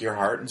on, like, your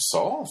heart and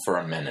soul for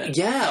a minute.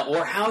 Yeah,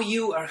 or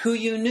who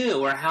you knew,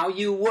 or how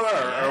you were,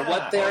 or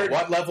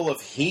what level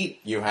of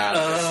heat you had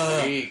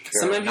this week.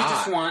 Sometimes you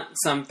just want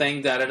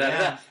something,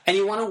 da-da-da-da. And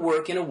you want to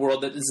work in a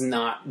world that is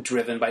not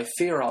driven by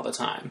fear all the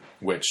time.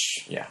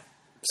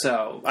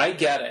 So, I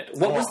get it.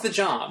 What was the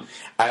job?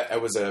 I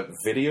was a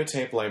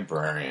videotape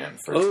librarian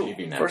for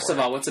TV Network. First of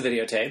all, what's a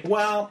videotape?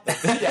 Well,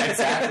 yeah,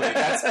 exactly.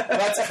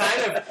 That's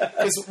kind of...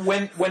 Because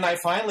when I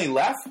finally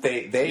left,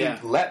 they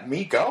let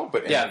me go,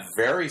 but in a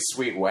very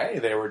sweet way.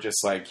 They were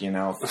just like, you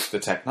know, the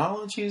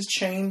technology is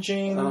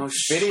changing.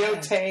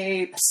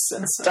 Videotapes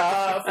and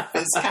stuff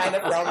is kind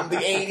of from the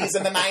 80s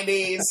and the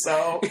 90s,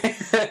 so...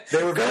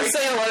 They were Go say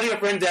hello to your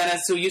friend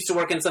Dennis, who used to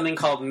work in something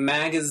called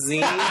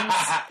magazines.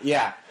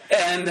 Yeah.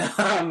 And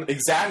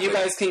exactly, you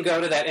guys can go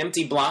to that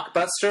empty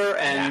Blockbuster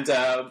and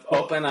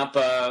open up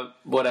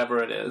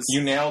whatever it is.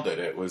 You nailed it.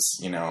 It was,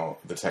 you know,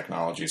 the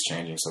technology is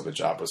changing, so the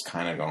job was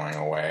kind of going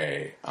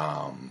away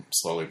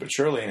slowly but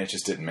surely, and it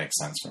just didn't make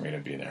sense for me to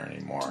be there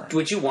anymore.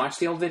 Would you watch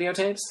the old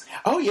videotapes?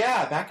 Oh,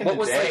 yeah, back in the day.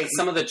 What was like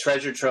some of the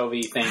treasure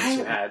trovey things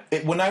you had?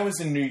 When I was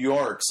in New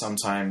York,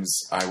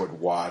 sometimes I would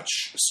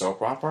watch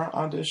soap opera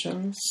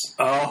auditions.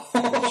 Oh,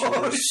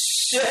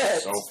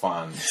 shit. So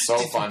fun. So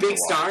fun. Big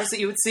stars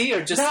that you would see,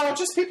 or just... No,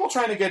 just people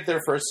trying to get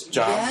their first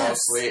job,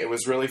 mostly. It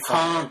was really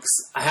fun.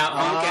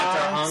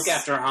 Honk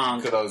after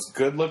honk. Those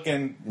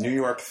good-looking New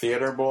York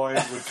theater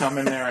boys would come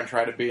in there and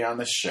try to be on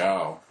the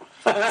show.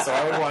 So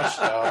I would watch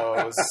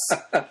those.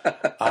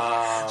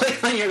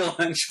 Like on your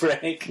lunch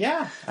break.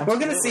 Yeah, absolutely. We're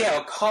going to see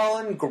how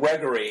Colin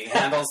Gregory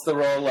handles the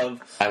role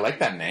of... I like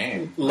that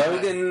name.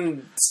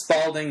 Logan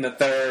Spalding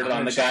III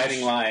on The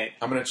Guiding Light.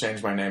 I'm going to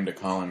change my name to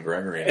Colin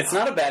Gregory now. It's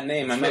not a bad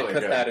name. I might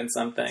put that in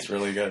something. It's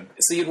really good.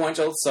 So you'd watch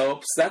old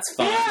soaps. That's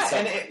fun. Yeah, so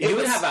and you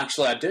would have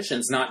actual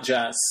auditions, not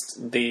just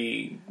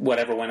the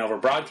whatever went over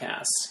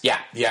broadcast. Yeah,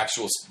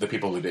 the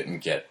people who didn't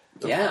get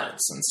the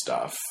parts and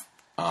stuff.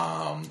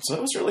 So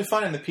it was really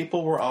fun, and the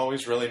people were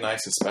always really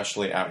nice,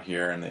 especially out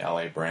here in the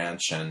LA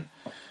branch. And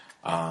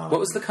what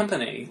was the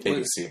company?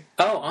 ABC.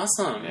 Oh,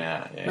 awesome!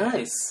 Yeah,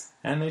 nice.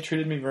 And they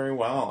treated me very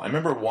well. I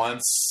remember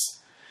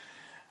once,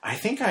 I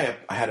think I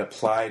had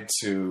applied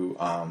to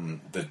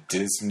the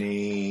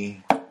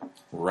Disney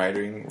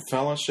Writing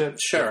Fellowship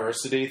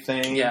University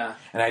thing,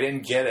 and I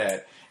didn't get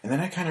it. And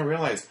then I kind of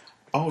realized,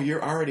 oh,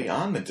 you're already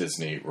on the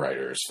Disney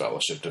Writers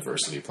Fellowship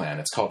Diversity Plan.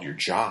 It's called your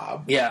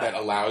job. Yeah. That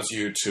allows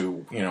you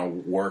to,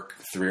 work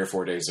 3 or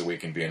 4 days a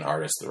week and be an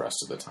artist the rest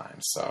of the time.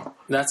 So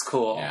That's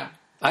cool. Yeah.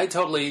 I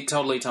totally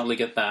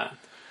get that.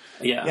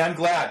 Yeah. Yeah, I'm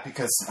glad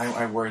because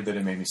I worried that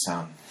it made me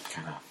sound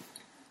kind of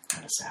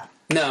sad.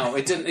 No,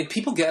 it didn't.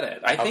 People get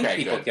it. I think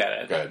people good, get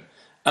it. Good.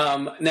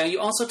 Now, you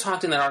also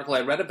talked in that article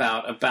I read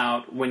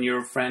about when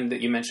your friend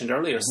that you mentioned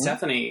earlier,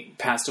 Stephanie,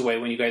 passed away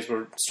when you guys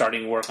were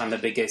starting work on the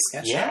Big Gay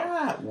Sketch Show.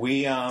 Yeah,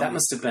 we That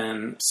must have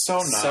been so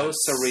nuts, so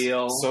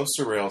surreal. so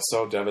surreal,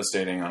 so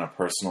devastating on a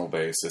personal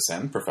basis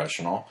and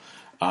professional.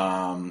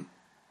 I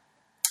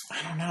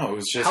don't know. It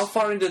was just How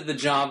far into the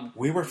job?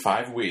 we were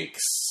 5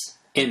 weeks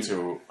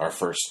into our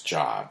first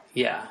job.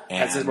 Yeah,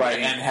 as a And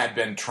writing. had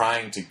been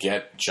trying to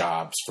get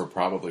jobs for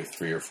probably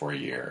 3 or 4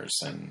 years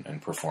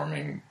and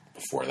performing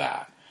before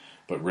that,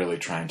 but really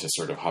trying to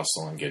sort of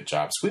hustle and get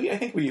jobs. I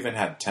think we even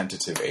had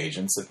tentative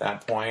agents at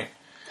that point.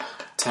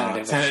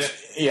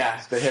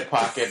 Yeah, the hip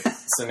pocket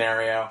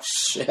scenario.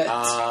 Shit. We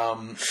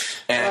finally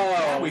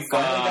God.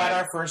 got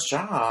our first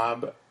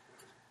job,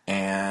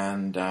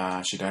 and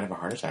she died of a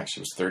heart attack.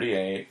 She was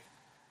 38.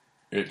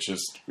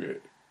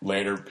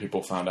 Later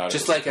people found out.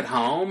 Just like at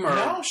home? Or?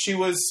 No, she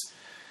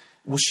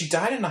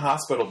died in the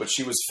hospital, but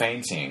she was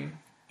fainting,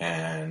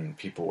 and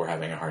people were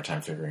having a hard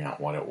time figuring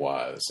out what it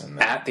was. And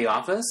then, At the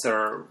office?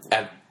 Or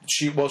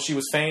she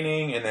was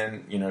fainting, and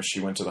then, she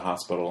went to the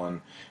hospital,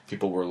 and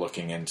people were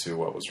looking into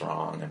what was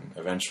wrong, and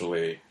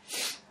eventually,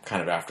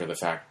 kind of after the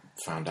fact,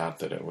 found out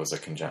that it was a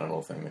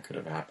congenital thing that could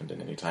have happened at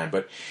any time.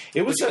 But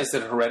it was is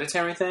it a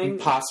hereditary thing?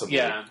 Possibly.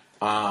 Yeah.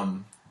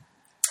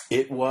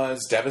 It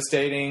was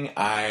devastating.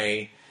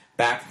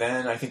 Back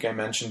then, I think I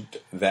mentioned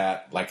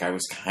that, I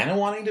was kind of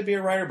wanting to be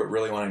a writer, but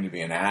really wanting to be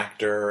an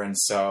actor. And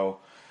so,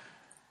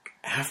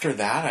 after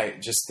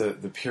that,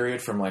 the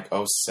period from,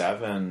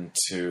 2007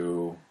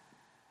 to,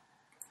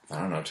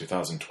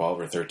 2012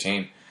 or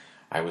 13,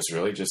 I was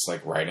really just,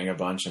 writing a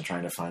bunch and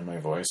trying to find my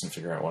voice and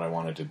figure out what I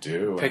wanted to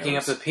do. Picking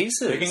up the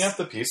pieces. Picking up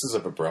the pieces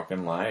of a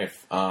broken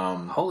life.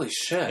 Holy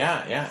shit.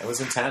 Yeah, it was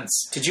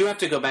intense. Did you have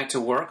to go back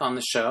to work on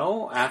the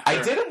show after?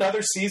 I did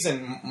another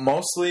season,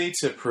 mostly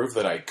to prove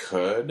that I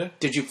could.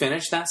 Did you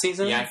finish that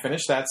season? Yeah, I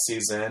finished that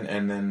season,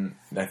 and then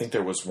I think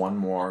there was one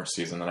more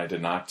season that I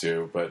did not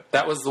do, but...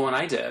 That was the one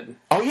I did.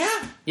 Oh,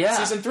 yeah? Yeah.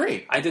 Season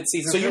 3. I did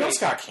season 3. So you know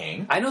Scott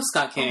King? I know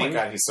Scott King. Oh my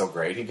God, he's so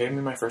great. He gave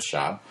me my first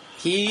job.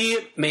 He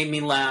made me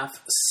laugh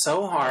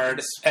so hard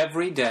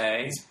every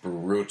day. He's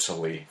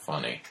brutally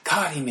funny.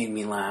 God, he made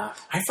me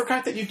laugh. I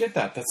forgot that you did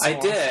that. That's so I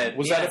did. Awesome.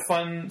 Was yeah. that a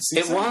fun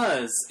season? It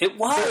was.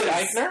 Billy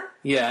Eichner?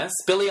 Yes.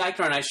 Billy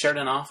Eichner and I shared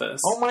an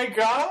office. Oh my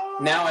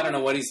God. Now I don't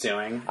know what he's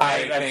doing.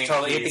 I think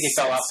he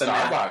fell off the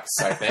map.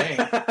 Starbucks, I think.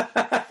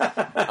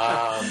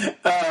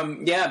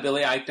 Yeah,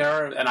 Billy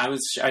Eichner and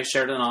I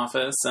shared an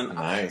office, and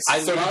nice.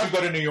 did you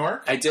go to New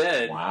York? I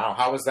did. Wow.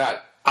 How was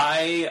that?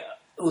 I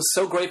was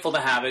so grateful to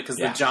have it because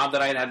the job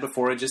that I had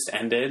before had just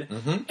ended,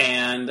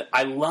 and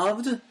I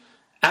loved.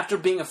 After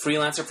being a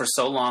freelancer for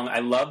so long, I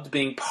loved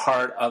being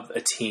part of a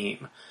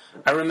team.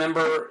 I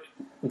remember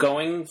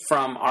going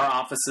from our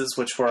offices,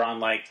 which were on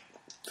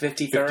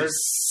 53rd,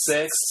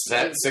 6th,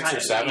 6th or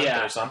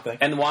 7th or something,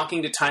 and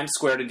walking to Times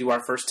Square to do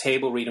our first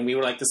table read. And we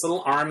were like this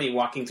little army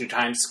walking through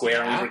Times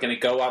Square, and we were going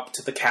to go up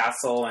to the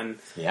castle. And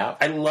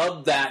I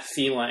loved that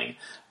feeling.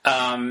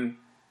 And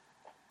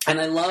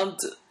I loved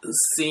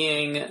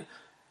seeing,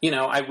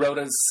 I wrote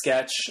a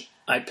sketch.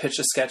 I pitched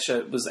a sketch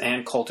that was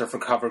Ann Coulter for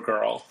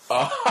CoverGirl.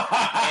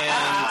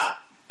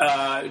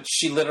 And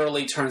she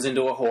literally turns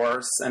into a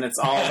horse, and it's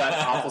all that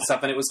awful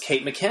stuff. And it was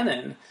Kate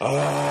McKinnon.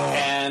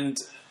 And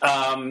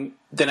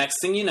the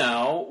next thing you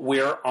know,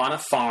 we're on a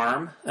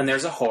farm, and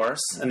there's a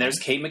horse, and there's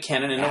Kate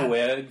McKinnon in a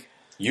wig.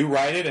 You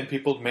write it, and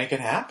people make it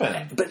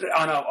happen. But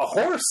on a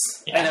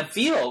horse in a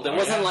field. It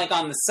wasn't like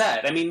on the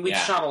set. I mean, we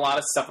shot a lot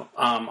of stuff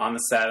on the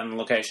set and the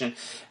location.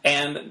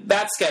 And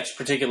that sketch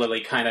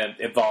particularly kind of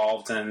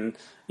evolved. And,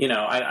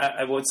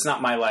 it's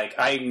not my,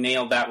 I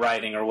nailed that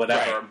writing or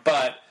whatever. Right.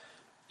 But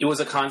it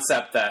was a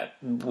concept that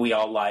we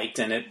all liked,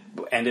 and it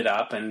ended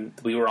up, and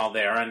we were all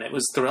there, and it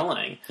was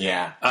thrilling.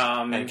 Yeah.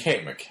 And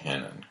Kate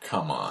McKinnon,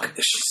 come on.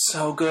 She's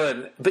so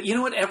good. But you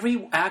know what?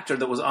 Every actor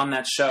that was on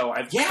that show,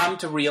 I've come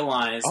to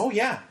realize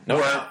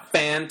were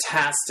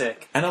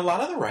fantastic. And a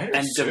lot of the writers,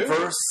 and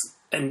diverse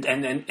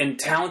and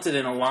talented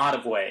in a lot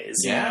of ways.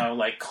 Yeah.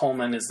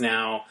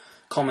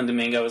 Coleman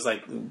Domingo is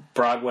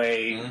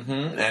Broadway.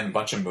 And a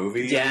bunch of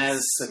movies.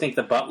 Yes, I think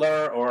The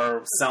Butler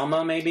or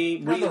Selma,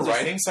 maybe. On the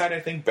writing side, I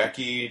think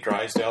Becky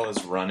Drysdale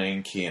is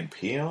running Key and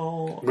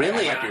Peele.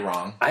 Really? I might be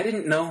wrong. I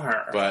didn't know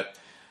her. But,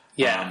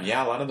 a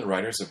lot of the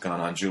writers have gone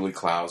on. Julie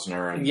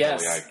Klausner and Billy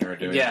Eichner are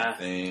doing their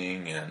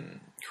thing, and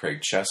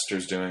Craig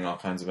Chester's doing all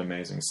kinds of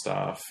amazing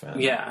stuff. And,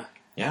 yeah.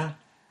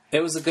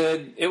 It was a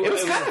good... It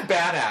was kind of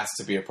badass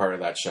to be a part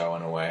of that show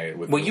in a way.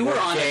 With you were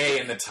on gay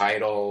in the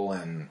title,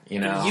 and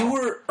you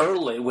were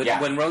early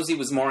when Rosie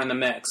was more in the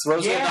mix.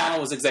 Rosie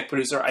O'Donnell was exec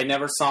producer. I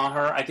never saw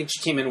her. I think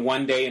she came in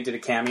one day and did a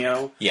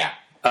cameo. Yeah,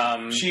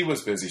 She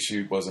was busy.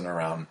 She wasn't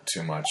around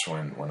too much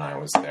when I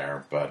was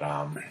there. But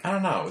I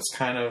don't know. It was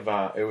kind of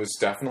it was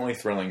definitely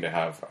thrilling to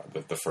have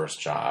the first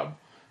job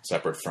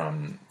separate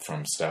from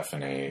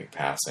Stephanie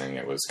passing.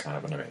 It was kind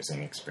of an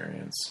amazing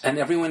experience. And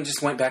everyone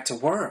just went back to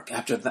work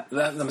after that.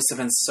 That must have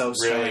been so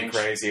strange. Really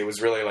crazy. It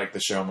was really like the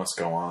show must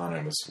go on.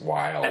 It was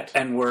wild.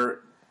 And were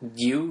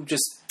you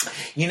just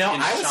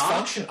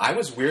I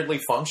was weirdly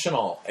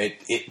functional.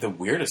 The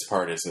weirdest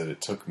part is that it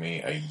took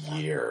me a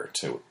year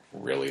to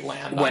really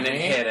land when on it me.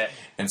 hit it.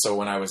 And so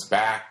when I was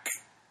back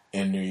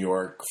in New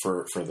York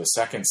for the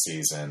second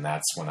season,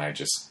 that's when I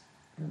just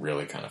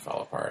really kind of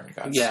fell apart and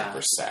got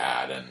super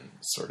sad and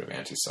sort of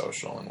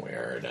antisocial and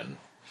weird. And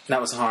that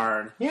was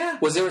hard. Yeah.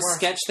 Was there a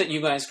sketch that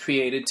you guys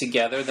created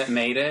together that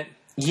made it?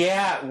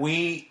 Yeah,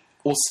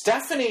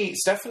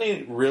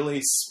 Stephanie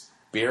really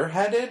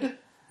spearheaded.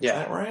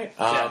 Yeah. Is that right?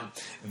 Yeah.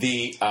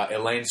 The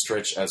Elaine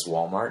Stritch as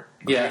Walmart.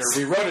 Yes.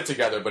 We wrote it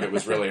together, but it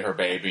was really her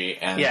baby.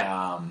 And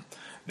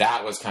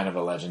that was kind of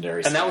a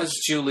legendary sketch. And that was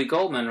Julie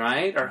Goldman,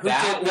 right? Or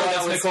that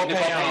was Nicole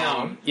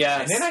Payon.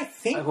 Yes. And then I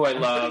think, who I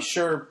love. I'm pretty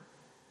sure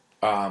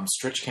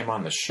Stritch came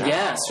on the show.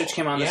 Yeah, Stritch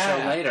came on the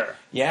show later.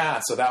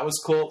 Yeah, so that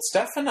was cool.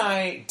 Steph and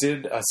I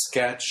did a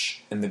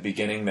sketch in the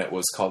beginning that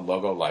was called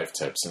Logo Life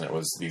Tips, and it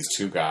was these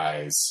two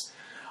guys,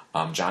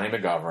 Johnny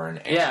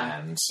McGovern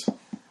and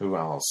who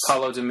else?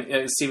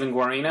 Stephen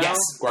Guarino? Yes,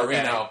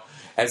 Guarino. Okay.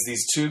 As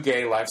these two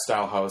gay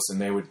lifestyle hosts,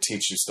 and they would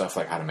teach you stuff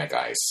like how to make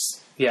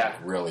ice. Yeah. Like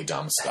really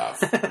dumb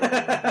stuff.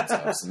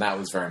 And that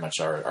was very much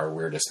our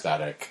weird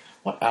aesthetic.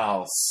 What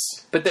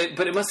else? But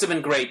it must have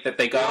been great that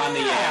they got on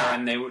the air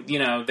and they were,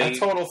 a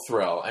total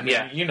thrill. I mean,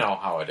 you know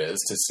how it is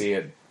to see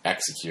it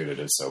executed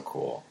is so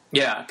cool.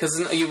 Yeah,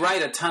 because you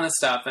write a ton of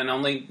stuff, and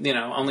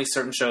only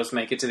certain shows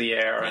make it to the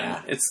air,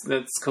 and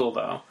it's cool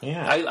though.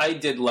 Yeah, I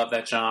did love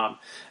that job,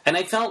 and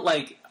I felt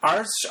like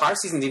our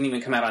season didn't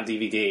even come out on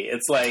DVD.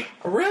 It's like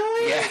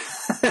really, yeah,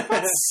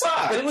 that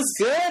sucks. But it was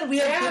good. We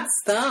had good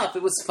stuff.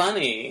 It was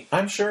funny.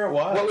 I'm sure it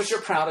was. What was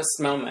your proudest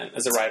moment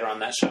as a writer on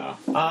that show?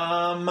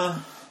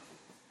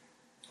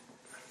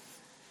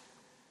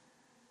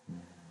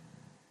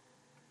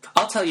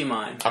 I'll tell you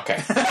mine.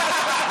 Okay.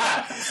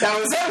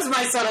 that was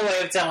my subtle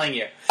way of telling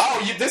you.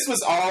 Oh, this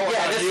was all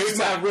about this you? was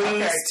my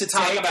ruse to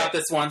talk about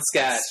this one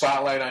sketch.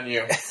 Spotlight on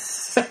you.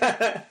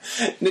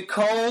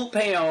 Nicole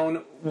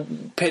Payon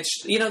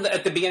pitched,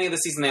 at the beginning of the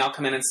season, they all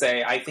come in and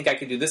say, I think I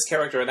could do this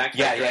character or that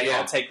character. Yeah.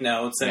 I'll take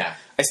notes. And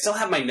I still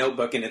have my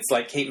notebook, and it's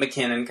like Kate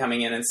McKinnon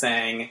coming in and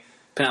saying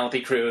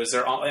Penelope Cruz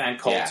and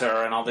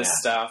Coulter and all this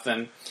stuff.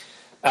 And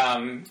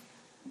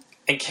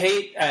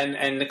Kate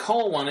and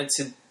Nicole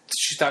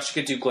she thought she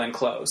could do Glenn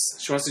Close.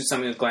 She wants to do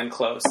something with Glenn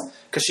Close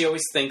because she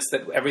always thinks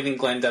that everything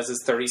Glenn does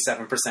is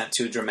 37%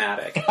 too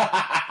dramatic.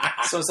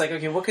 So it's like,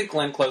 okay, what could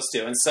Glenn Close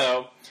do? And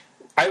so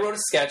I wrote a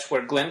sketch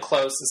where Glenn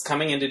Close is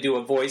coming in to do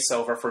a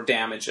voiceover for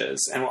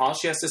Damages, and all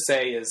she has to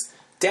say is,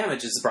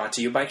 Damages is brought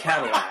to you by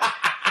Cadillac.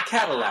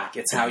 Cadillac,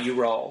 it's how you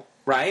roll.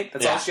 Right?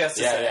 That's all she has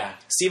to say. Yeah.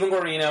 Stephen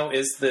Guarino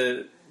is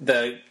the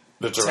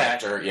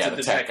director,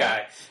 the tech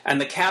guy.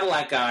 And the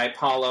Cadillac guy,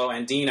 Paulo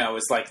Andino,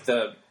 is like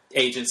the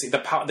agency, the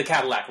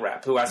Cadillac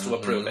rep who has to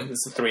approve it.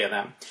 It's the three of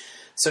them.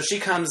 So she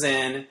comes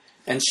in,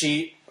 and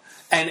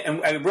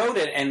and I wrote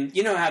it, and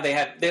you know how they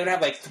would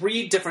have like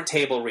 3 different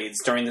table reads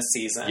during the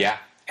season. Yeah.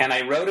 And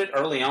I wrote it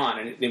early on,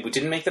 and it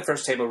didn't make the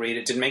first table read,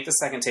 it didn't make the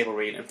second table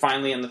read, and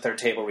finally in the third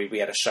table read we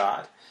had a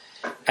shot.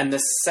 And the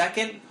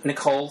second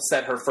Nicole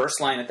said her first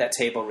line at that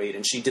table read,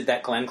 and she did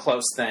that Glenn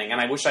Close thing, and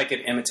I wish I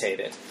could imitate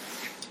it.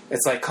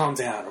 It's like, calm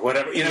down, or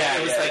whatever. It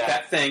was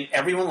that thing.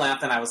 Everyone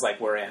laughed, and I was like,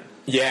 we're in.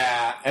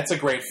 Yeah, it's a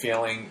great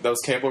feeling. Those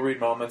cable read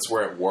moments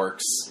where it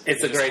works.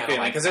 It's a great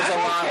feeling, because there's a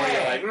lot where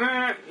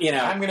you're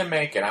like, I'm going to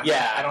make it.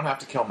 I don't have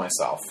to kill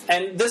myself.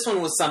 And this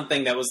one was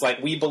something that was like,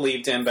 we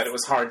believed in, but it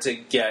was hard to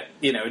get,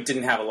 it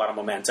didn't have a lot of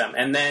momentum.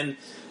 And then,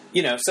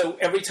 so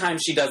every time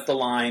she does the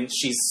line,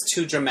 she's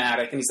too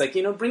dramatic, and he's like,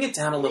 bring it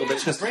down a little bit.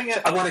 She goes, bring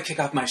it. I want to kick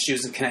off my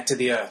shoes and connect to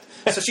the earth.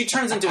 So she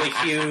turns into a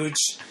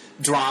huge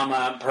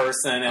drama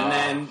person, and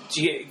then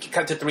she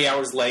cut to 3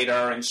 hours later,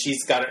 and she's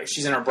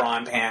in her bra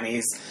and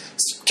panties,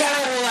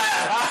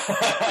 Cadillac,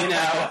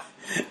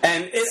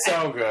 and it's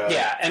so good.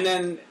 Yeah, and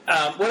then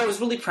what I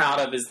was really proud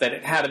of is that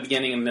it had a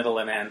beginning, a middle,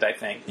 and end. I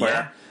think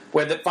where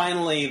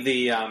finally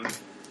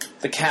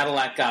the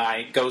Cadillac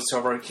guy goes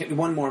to her,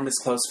 one more Miss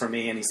Close for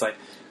me, and he's like,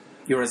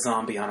 you're a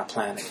zombie on a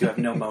planet. You have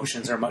no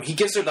motions or He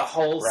gives her the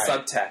whole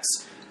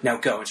subtext. Now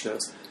go, and she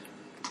goes,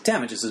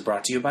 Damages is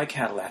brought to you by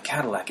Cadillac.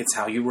 Cadillac, it's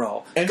how you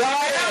roll. And he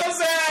nails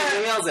it!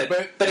 He nails it.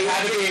 But it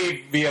had to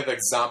be via the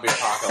zombie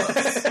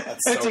apocalypse. That's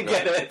so to good.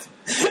 Get it.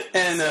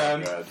 And,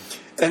 so good.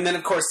 And then,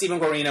 of course, Stephen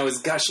Guarino is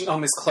gushing, oh,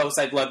 Miss Close,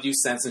 I've loved you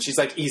since. And she's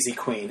like, easy,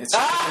 queen. It's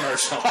just a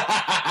commercial.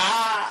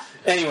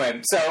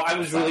 Anyway, so I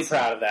was really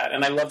proud of that.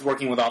 And I loved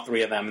working with all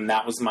 3 of them. And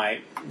that was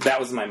my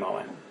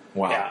moment.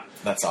 Wow. Yeah.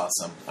 That's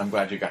awesome. I'm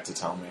glad you got to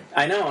tell me.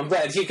 I know. I'm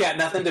glad. You got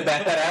nothing to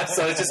back that up.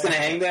 So it's just going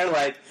to hang there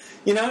like,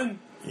 You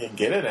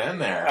get it in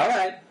there. All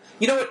right.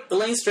 You know what?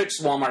 Elaine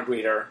Stritch's Walmart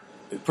greeter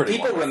Pretty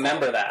People wonderful.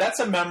 remember that. That's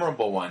a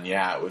memorable one,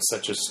 yeah. It was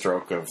such a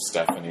stroke of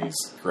Stephanie's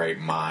great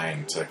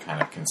mind to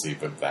kind of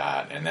conceive of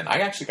that. And then I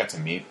actually got to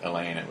meet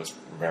Elaine. It was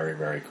very,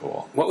 very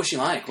cool. What was she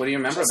like? What do you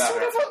remember Just about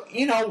sort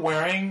her? of,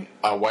 wearing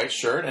a white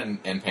shirt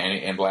and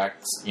panty and black,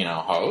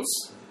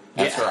 hose.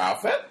 That's Yeah. her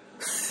outfit.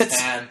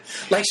 And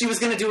Like she was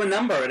going to do a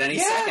number at any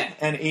second.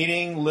 and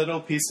eating little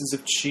pieces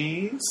of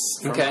cheese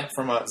Okay.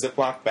 from a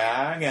Ziploc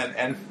bag,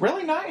 and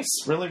really nice,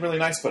 really, really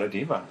nice, but a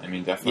diva. I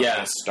mean, definitely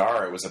Yeah. a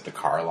star. It was at the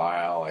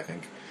Carlisle, I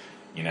think.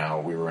 We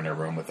were in a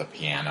room with a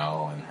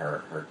piano, and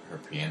her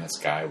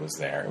pianist guy was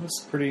there. It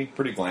was pretty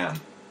glam.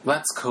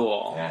 That's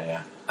cool.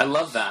 Yeah. I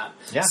love that.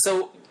 Yeah.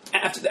 So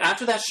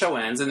after that show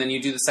ends and then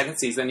you do the second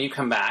season, you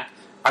come back.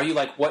 Are you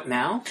like, what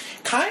now?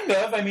 Kind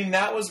of. I mean,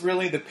 that was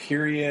really the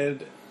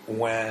period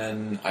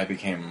when I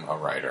became a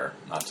writer.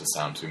 Not to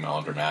sound too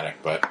melodramatic,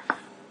 but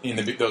in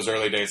those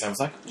early days, I was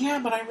like, yeah,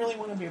 but I really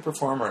want to be a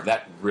performer.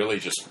 That really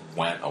just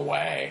went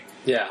away.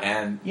 Yeah.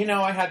 And,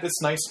 I had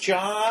this nice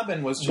job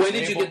and was just When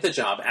did you get the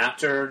job?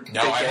 After?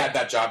 No, I had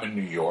that job in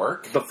New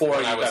York. Before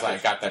when you I was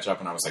got got that job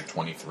when I was like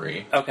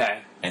 23. Okay.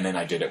 And then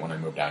I did it when I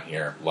moved out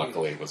here.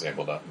 Luckily, was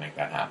able to make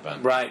that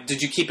happen. Right.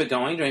 Did you keep it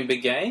going during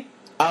Big Gay?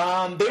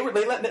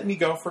 They let me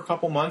go for a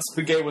couple months.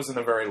 Big Gay wasn't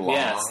a very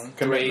long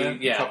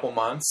commitment, a couple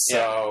months,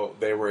 so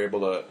they were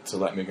able to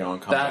let me go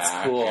and come back.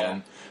 That's cool.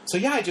 And so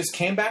I just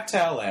came back to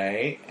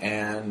LA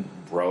and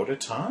wrote a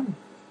ton.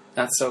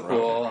 That's so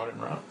cool.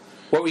 Wrote.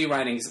 What were you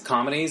writing?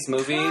 Comedies,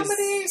 movies,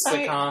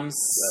 sitcoms,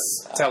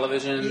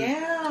 television?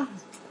 Yeah,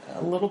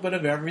 a little bit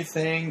of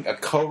everything. I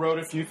co-wrote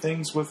a few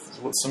things with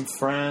some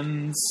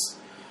friends.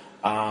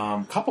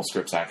 Couple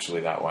scripts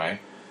actually that way.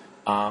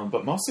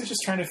 But mostly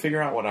just trying to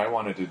figure out what I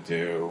wanted to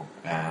do,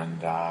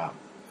 and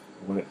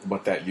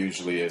what that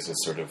usually is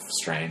sort of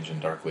strange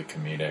and darkly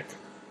comedic.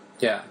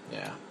 Yeah.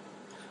 Yeah.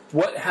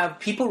 What have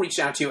people reached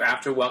out to you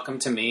after Welcome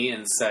to Me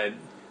and said,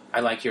 I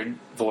like your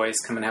voice,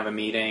 come and have a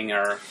meeting,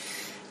 or...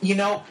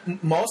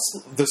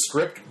 The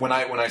script, when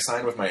I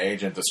signed with my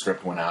agent, the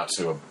script went out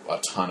to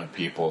a ton of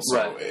people, so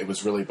Right. it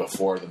was really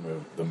before the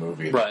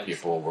movie that Right.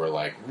 people were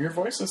like, your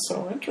voice is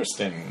so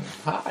interesting.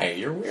 Hi,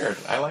 you're weird.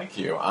 I like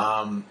you.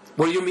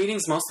 Were your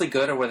meetings mostly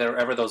good, or were there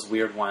ever those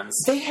weird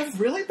ones? They have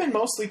really been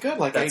mostly good.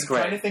 Like, I'm That's great.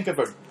 trying to think of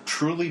a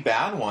truly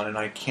bad one, and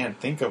I can't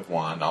think of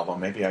one, although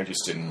maybe I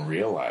just didn't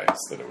realize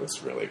that it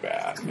was really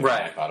bad.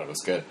 Right. I thought it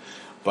was good.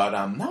 But,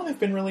 no, they've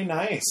been really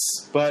nice.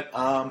 But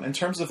in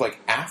terms of,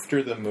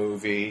 after the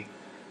movie,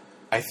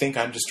 I think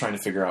I'm just trying to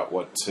figure out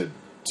what to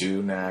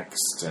do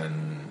next,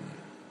 and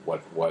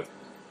what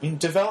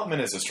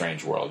development is a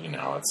strange world,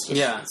 It's just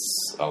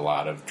it's a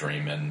lot of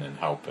dreaming and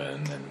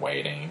hoping and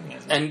waiting.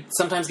 And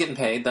sometimes getting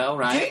paid, though,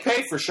 right? Getting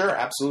paid for sure,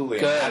 absolutely.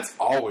 Good. And that's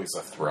always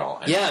a thrill.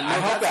 And Yeah, no, I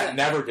hope that's that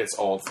never gets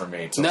old for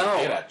me to No.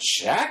 get a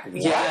check. What?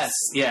 Yes.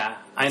 Yeah,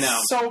 I know.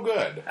 So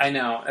good. I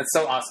know. It's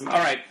so awesome. All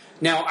right.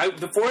 Now,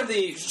 before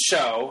the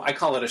show, I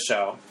call it a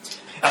show,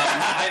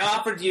 I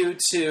offered you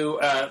to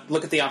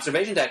look at the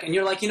observation deck, and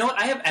you're like, you know what?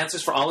 I have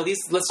answers for all of these.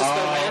 Let's just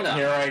go random.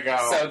 Here I go.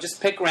 So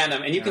just pick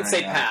random, and you can Here say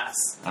I go. pass.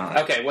 All right.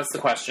 Okay, what's the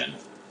question?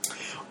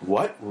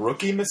 What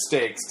rookie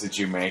mistakes did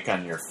you make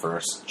on your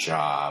first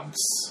jobs?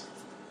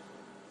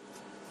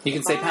 You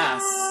can say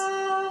pass.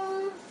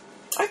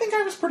 I think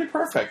I was pretty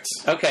perfect.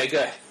 Okay,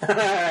 good. All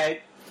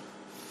right.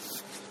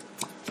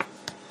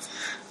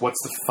 What's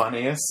the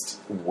funniest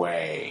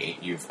way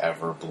you've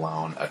ever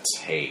blown a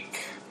take?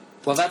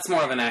 Well, that's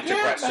more of an actor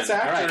Yeah, question. that's All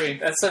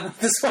actory. right.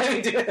 That's why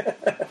we do it.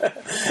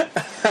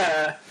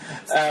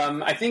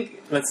 I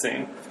think, let's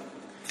see.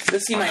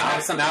 This you might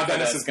have something Now for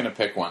Dennis this. is going to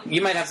pick one.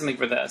 You might have something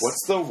for this.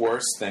 What's the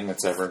worst thing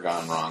that's ever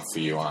gone wrong for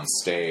you on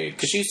stage?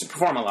 Because she used to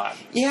perform a lot.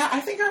 Yeah, I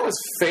think I was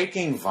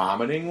faking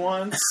vomiting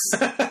once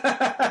with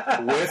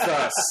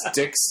a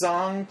Styx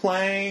song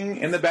playing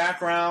in the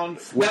background.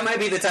 That might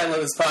be the title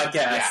of this podcast.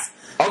 Yeah.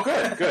 Oh,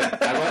 good.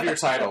 I love your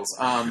titles.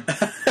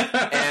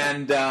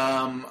 And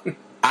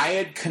I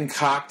had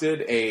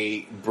concocted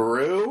a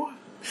brew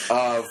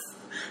of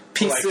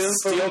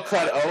steel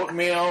cut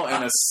oatmeal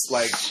and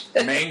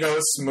a mango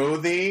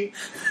smoothie,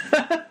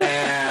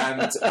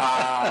 and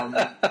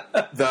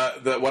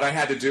the what I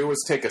had to do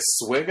was take a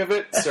swig of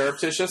it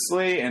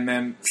surreptitiously and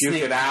then puke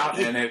it out,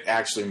 and it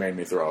actually made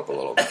me throw up a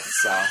little bit.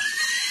 So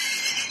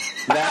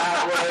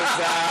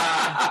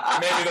that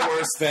was maybe the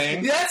worst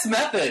thing. That's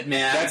method,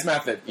 man. That's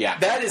method. Yeah,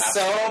 that is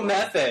absolutely. so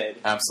method.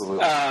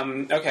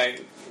 Absolutely. Okay.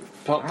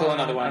 Pull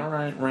another one. All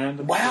right,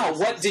 random. Wow,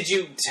 what did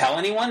you tell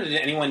anyone? Did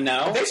anyone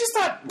know? They just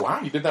thought, wow,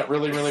 you did that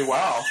really, really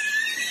well.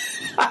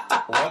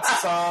 What's the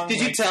song? Did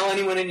you tell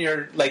anyone in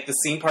your the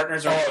scene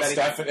partners or anybody?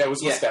 Stephanie. It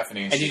was with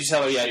Stephanie. And did you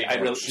tell her?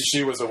 Yeah,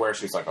 she was aware.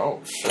 She's like, oh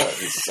shit,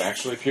 he's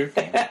actually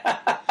puking.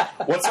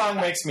 What song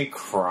makes me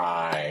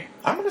cry?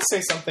 I'm going to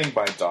say something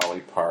by Dolly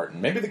Parton.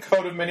 Maybe The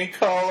Coat of Many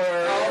Colors.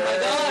 Oh my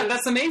god,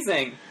 that's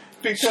amazing.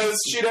 Because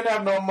she didn't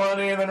have no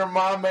money, and then her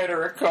mom made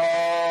her a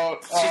coat.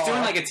 She's doing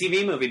a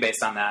TV movie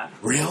based on that.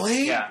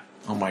 Really? Yeah.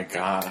 Oh my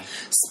god.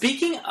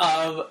 Speaking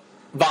of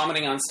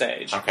vomiting on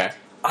stage, okay.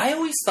 I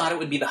always thought it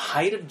would be the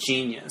height of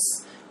genius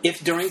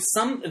if during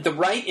the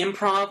right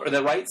improv or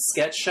the right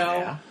sketch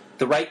show,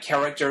 the right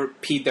character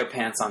peed their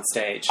pants on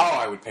stage. Oh,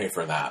 I would pay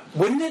for that.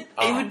 Wouldn't it?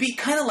 It would be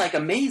kind of like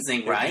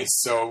amazing, right? It'd be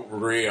so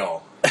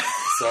real.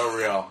 So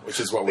real, which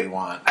is what we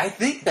want. I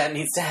think that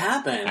needs to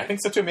happen. I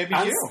think so too. Maybe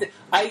you.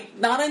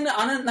 Not in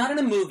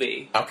a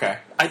movie. Okay.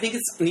 I think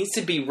it needs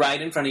to be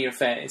right in front of your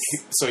face.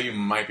 So you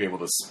might be able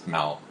to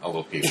smell a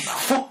little pee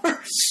smell.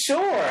 For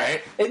sure.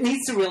 Right? It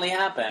needs to really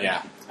happen.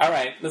 Yeah. All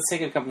right, let's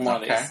take a couple more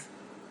of these.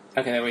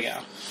 Okay, there we go.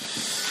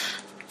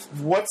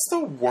 What's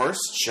the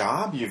worst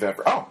job you've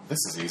ever... Oh, this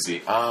is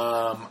easy.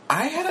 I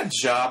had a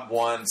job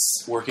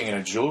once working in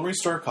a jewelry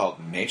store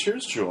called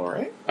Nature's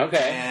Jewelry.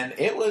 Okay. And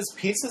it was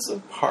pieces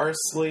of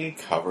parsley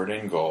covered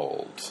in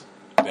gold.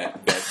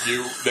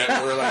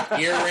 That were like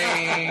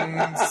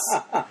earrings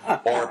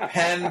or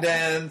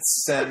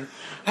pendants. And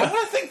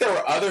I think there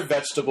were other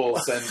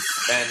vegetables and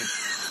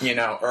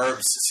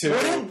herbs too.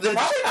 Probably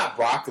not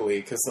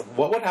broccoli, because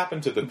what would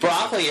happen to the...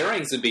 Broccoli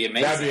earrings would be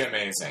amazing. That'd be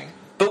amazing.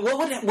 But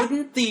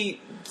wouldn't the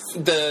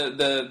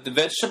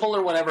vegetable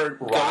or whatever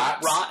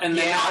rot, and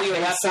then all you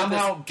have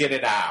somehow get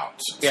it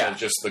out? Yeah. So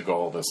just the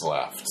gold is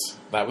left.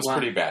 That was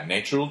pretty bad.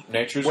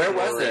 Nature's Where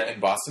was Jewelry it? in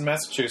Boston,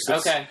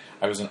 Massachusetts. Okay.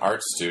 I was an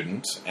art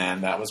student,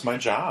 and that was my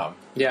job.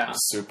 Yeah. It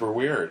was super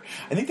weird.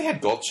 I think they had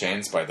gold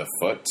chains by the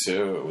foot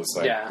too. It was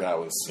like that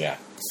was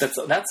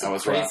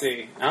That's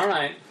crazy. Rough. All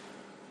right.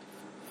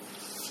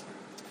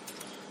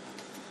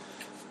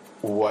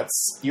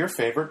 What's your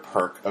favorite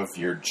perk of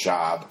your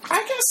job?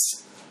 I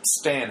guess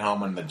staying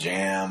home in the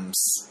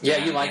jams.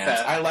 Yeah, you like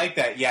that. I like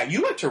that. Yeah,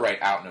 you like to write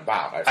out and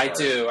about. I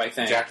do, I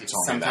think. Jackie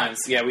told sometimes,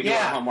 me that. Yeah, we do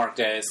our homework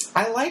days.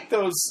 I like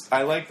those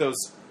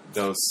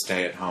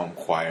stay-at-home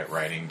quiet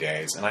writing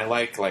days. And I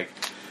like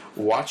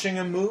watching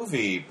a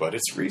movie, but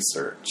it's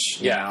research.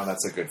 You know,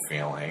 that's a good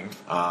feeling.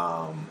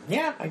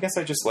 I guess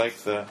I just like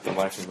the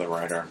life of the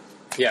writer.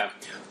 Yeah.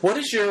 What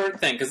is your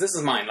thing? Because this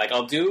is mine. Like,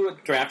 I'll do a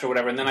draft or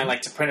whatever, and then I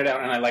like to print it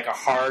out, and I like a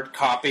hard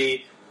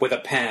copy with a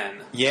pen.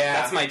 Yeah.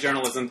 That's my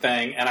journalism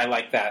thing, and I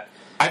like that.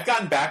 I've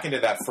gotten back into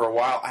that for a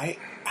while. I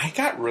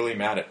got really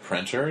mad at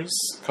printers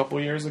a couple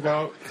of years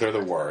ago. They're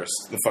the worst.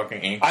 The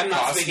fucking ink I'm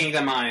not speaking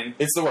to mine.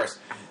 It's the worst.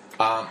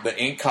 The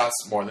ink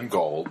costs more than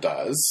gold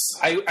does.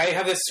 I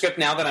have this script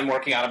now that I'm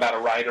working on about a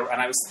writer, and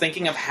I was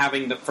thinking of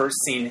having the first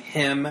scene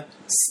him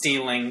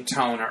stealing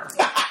toner.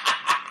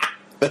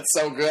 That's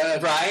so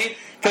good. Right?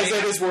 Because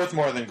it is worth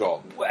more than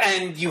gold.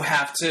 And you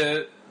have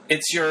to...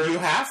 It's your... You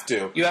have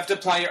to. You have to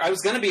apply your... I was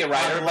going to be a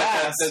writer,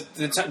 but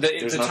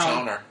there's no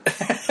toner.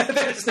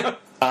 There's no...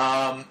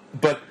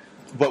 But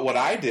what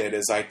I did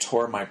is I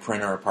tore my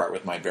printer apart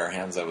with my bare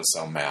hands. I was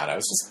so mad. I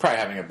was just probably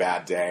having a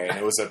bad day. And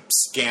it was a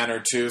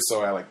scanner, too,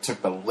 so I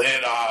took the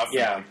lid off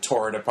and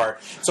tore it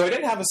apart. So I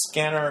didn't have a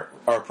scanner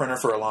or a printer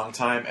for a long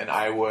time, and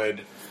I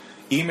would...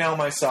 email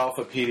myself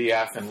a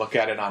PDF and look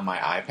at it on my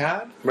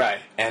iPad. Right.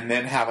 And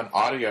then have an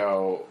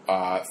audio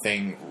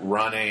thing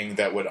running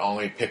that would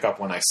only pick up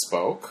when I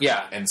spoke.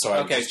 Yeah. And so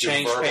I would just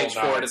change do page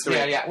 4 to 3.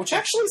 Yeah. Which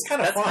actually is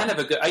kind of fun. That's kind of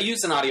a good... I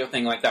use an audio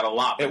thing like that a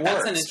lot. But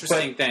that's an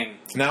interesting thing.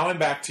 Now I'm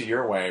back to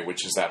your way,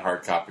 which is that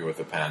hard copy with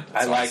a pen.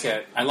 I like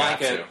it. I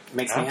like it.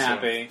 Makes me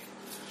happy.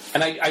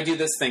 And I do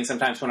this thing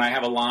sometimes when I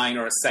have a line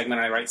or a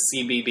segment, I write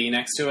CBB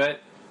next to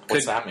it.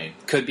 What's that mean?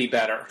 Could be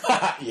better.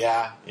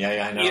 Yeah,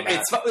 I know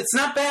that. It's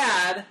not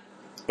bad.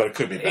 But it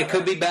could be better. It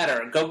could be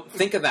better. Go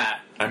think of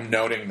that. I'm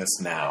noting this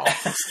now.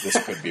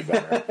 This could be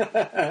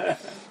better.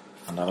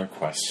 Another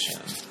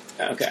question.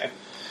 Okay.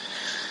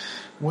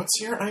 What's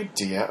your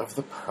idea of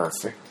the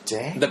perfect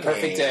day? The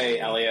perfect day,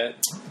 Elliot.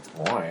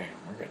 Oh, boy,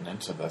 we're getting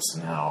into this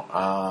now.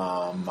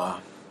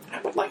 I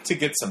would like to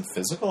get some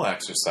physical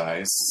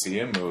exercise, see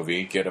a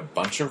movie, get a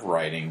bunch of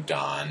writing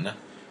done,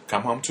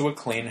 come home to a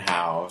clean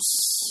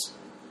house,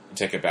 and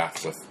take a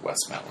bath with Wes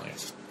Bentley.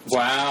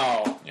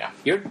 Wow. Yeah.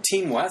 You're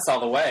Team Wes all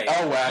the way.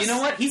 Oh, Wes. You know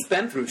what? He's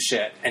been through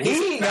shit. And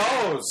he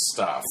knows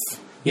stuff.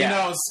 He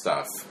knows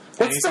stuff.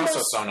 And he's also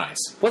so nice.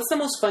 What's the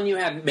most fun you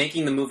had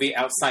making the movie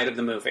outside of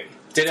the movie?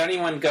 Did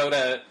anyone go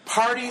to...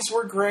 Parties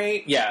were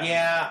great. Yeah.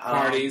 Yeah.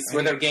 Parties.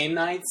 Were there game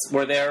nights?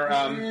 Were there...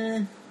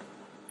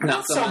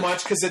 Not so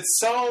much, because it's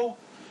so...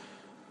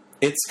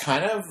 It's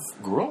kind of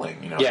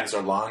grueling, These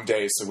are long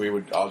days, so we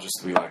would all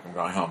just be like, I'm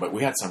going home. But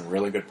we had some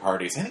really good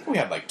parties. I think we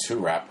had 2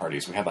 rap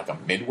parties. We had a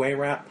midway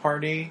rap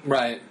party.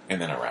 Right.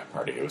 And then a rap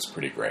party. It was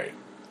pretty great.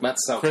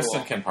 That's so Kristen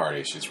cool. can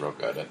party. She's real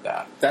good at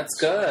that. That's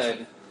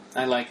good.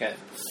 I like it.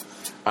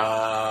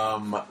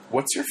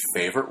 What's your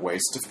favorite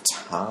waste of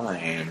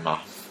time?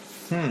 I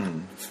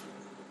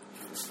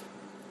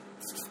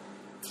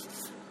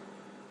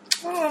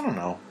don't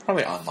know.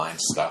 Probably online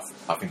stuff.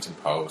 Huffington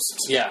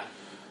Post. Yeah.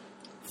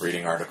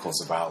 Reading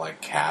articles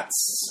about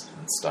cats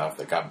and stuff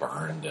that got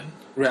burned and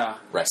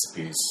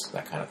recipes,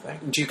 that kind of thing.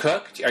 Do you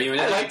cook? Are you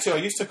into that? I like to. I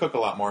used to cook a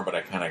lot more, but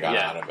I kind of got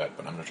out of it.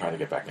 But I'm going to try to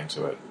get back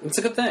into it. It's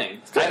a good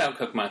thing. I don't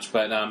cook much,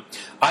 but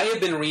I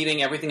have been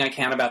reading everything I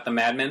can about the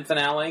Mad Men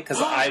finale because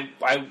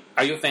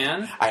are you a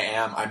fan? I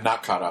am. I'm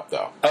not caught up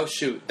though. Oh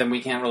shoot! Then we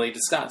can't really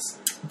discuss.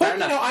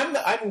 But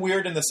I'm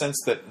weird in the sense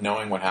that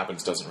knowing what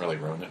happens doesn't really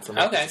ruin it for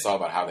me. Okay. It's all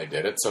about how they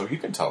did it, so you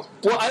can tell.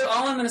 Well,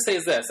 all I'm going to say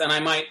is this, and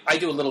I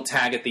do a little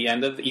tag at the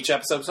end of each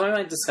episode, so I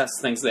might discuss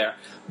things there.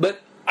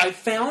 But I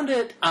found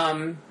it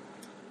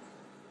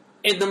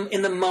in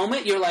the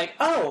moment you're like,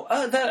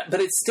 but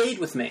it stayed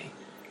with me.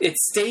 It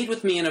stayed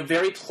with me in a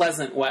very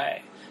pleasant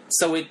way.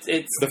 So it's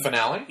the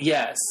finale.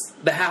 Yes,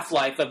 the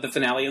half-life of the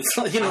finale is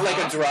like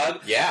a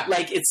drug. Yeah,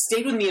 like it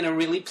stayed with me in a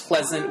really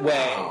pleasant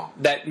way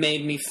that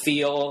made me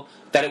feel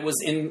that it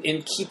was in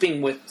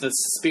keeping with the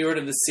spirit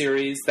of the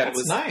series. That's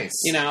it was nice,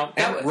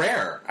 and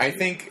rare. I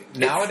think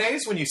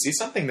nowadays when you see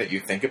something that you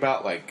think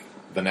about like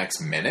the next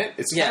minute,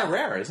 it's kind of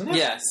rare, isn't it?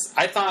 Yes,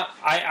 I thought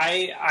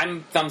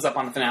I'm thumbs up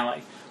on the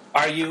finale.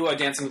 Are you a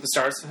Dancing with the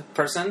Stars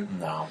person?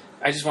 No.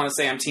 I just want to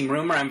say I'm Team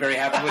Rumor. I'm very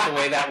happy with the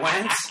way that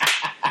went.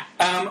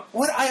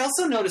 What I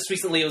also noticed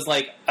recently was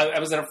I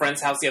was at a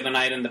friend's house the other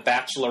night and The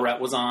Bachelorette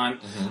was on.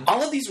 Mm-hmm.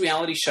 All of these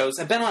reality shows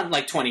have been on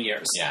like 20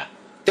 years. Yeah.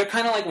 They're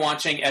kind of like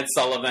watching Ed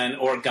Sullivan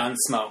or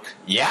Gunsmoke.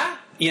 Yeah.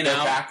 Their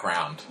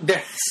background.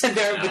 But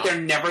they're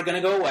never going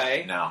to go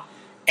away. No.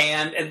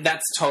 And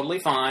that's totally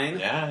fine.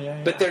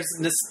 Yeah. But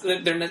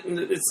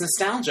it's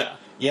nostalgia.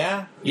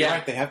 Yeah, you're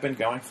right. They have been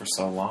going for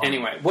so long.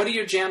 Anyway, what are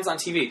your jams on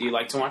TV? Do you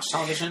like to watch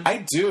television?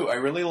 I do. I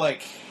really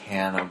like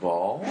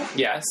Hannibal.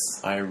 Yes.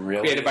 I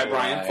really created by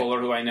Brian Fuller,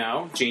 who I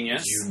know.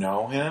 Genius. You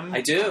know him? I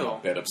do. I'm a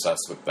bit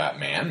obsessed with that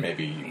man.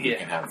 Maybe we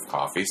can have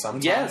coffee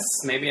sometime. Yes,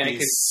 maybe I could.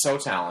 He's so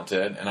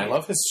talented, and I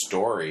love his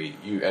story.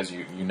 You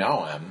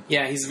know him.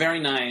 Yeah, he's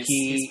very nice.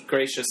 He's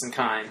gracious and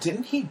kind.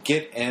 Didn't he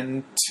get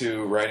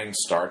into writing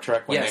Star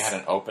Trek when they had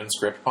an open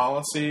script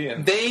policy?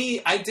 And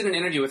I did an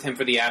interview with him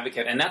for The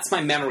Advocate, and that's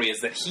my memory, is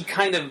that he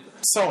kind of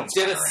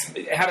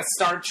had a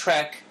Star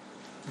Trek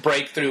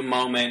breakthrough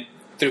moment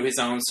through his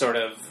own sort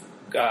of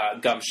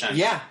gumption.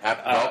 Yeah,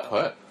 well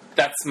put.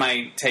 That's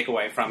my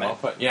takeaway from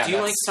it. Put. Yeah, do you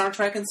like Star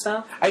Trek and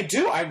stuff? I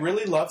do. I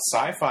really love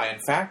sci-fi.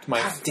 In fact,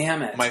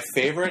 my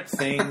favorite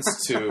things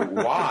to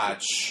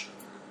watch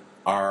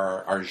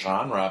are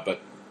genre,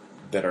 but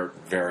that are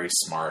very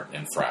smart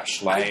and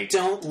fresh. I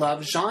don't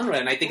love genre,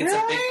 and I think it's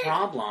a big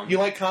problem. You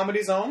like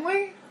comedies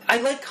only? I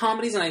like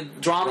comedies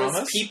and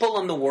dramas, people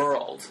in the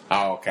world.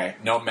 Oh, okay.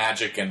 No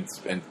magic and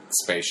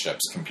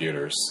spaceships,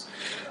 computers.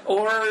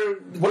 Or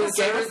what is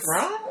Game of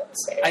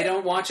Thrones? I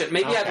don't watch it.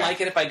 Maybe I'd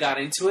like it if I got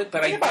into it,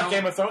 but the thing about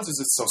Game of Thrones is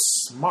it's so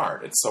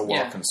smart. It's so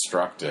well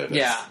constructed.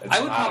 I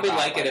would probably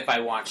like it if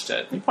I watched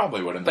it. You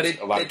probably wouldn't. But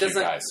a lot of cute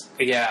guys.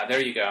 Yeah,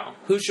 there you go.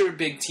 Who's your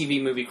big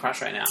TV movie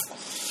crush right now?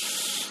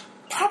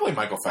 Probably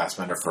Michael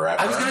Fassbender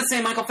forever. I was going to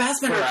say Michael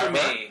Fassbender for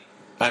me.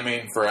 I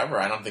mean, forever.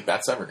 I don't think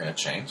that's ever going to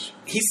change.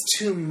 He's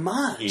too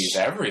much. He's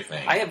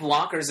everything. I have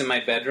lockers in my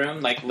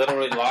bedroom, like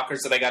literally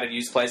lockers that I got at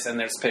Used Place, and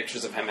there's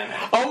pictures of him in it.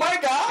 Oh my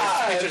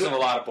God! There's pictures of a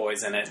lot of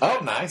boys in it. Oh,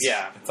 nice.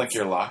 Yeah. It's like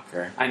your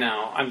locker. I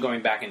know. I'm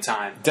going back in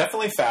time.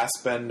 Definitely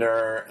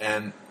Fassbender,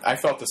 and I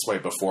felt this way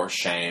before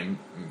Shame,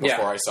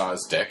 before I saw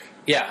his dick.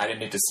 Yeah. I didn't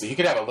need to see. He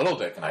could have a little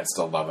dick, and I'd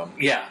still love him.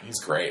 Yeah. He's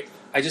great.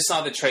 I just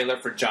saw the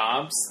trailer for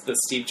Jobs, the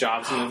Steve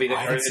Jobs movie.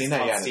 I haven't seen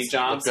that yet. Steve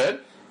Jobs.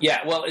 Good?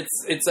 Yeah, well,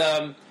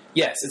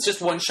 it's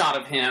just one shot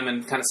of him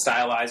and kind of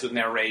stylized with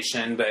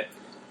narration, but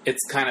it's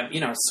kind of,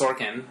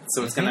 Sorkin,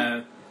 so it's going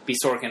to be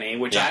Sorkin-y,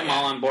 which I'm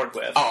all on board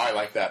with. Oh, I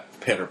like that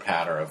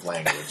pitter-patter of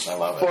language. I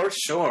love it. For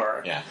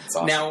sure. Yeah, it's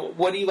awesome. Now,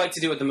 what do you like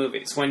to do at the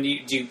movies? When do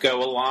you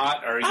go a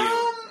lot, or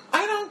you...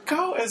 I don't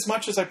go as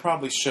much as I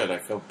probably should. I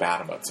feel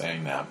bad about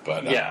saying that,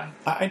 but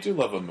I do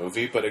love a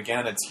movie, but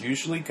again, it's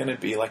usually going to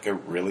be like a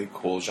really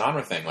cool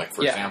genre thing. Like,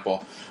 for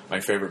example, my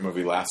favorite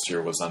movie last year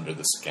was Under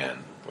the Skin.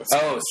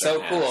 Oh,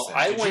 so cool.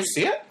 Did you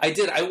see it? I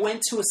did. I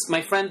went to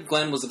my friend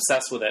Glenn was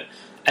obsessed with it,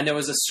 and there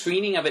was a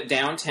screening of it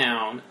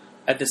downtown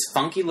at this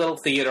funky little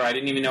theater I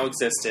didn't even know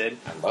existed.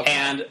 I love that.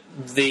 And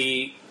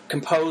the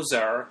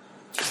composer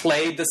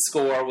played the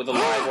score with a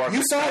live orchestra.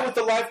 You saw it with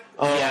the live...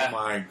 Oh,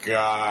 my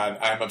God.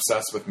 I'm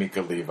obsessed with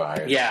Mika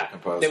Levi. Yeah. The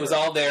composer. It was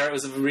all there. It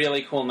was a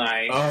really cool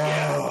night.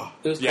 Oh.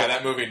 It was cool.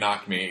 That movie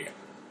knocked me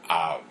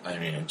out. I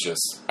mean,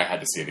 I had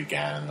to see it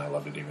again, and I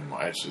loved it even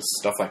more. It's just,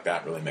 stuff like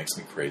that really makes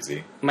me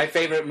crazy. My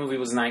favorite movie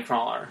was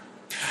Nightcrawler.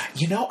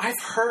 I've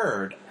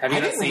heard. Have you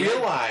I didn't seen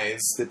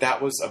realize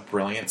that was a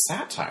brilliant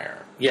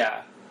satire.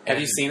 Yeah. Have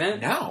you seen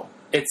it? No.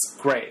 It's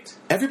great.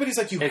 Everybody's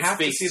like, you have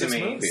to see this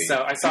movie.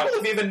 So people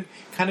have even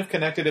kind of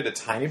connected it a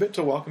tiny bit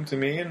to Welcome to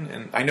Me,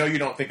 and I know you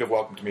don't think of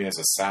Welcome to Me as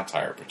a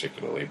satire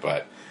particularly,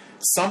 but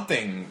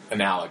something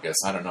analogous.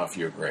 I don't know if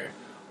you agree.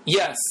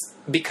 Yes,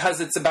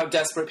 because it's about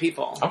desperate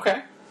people.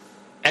 Okay.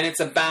 And it's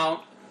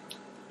about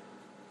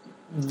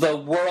the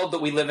world that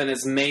we live in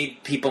has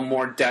made people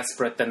more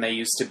desperate than they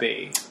used to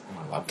be.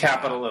 Oh, I love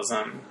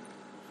Capitalism.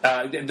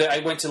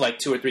 I went to like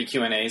 2 or 3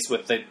 Q&As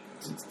with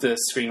the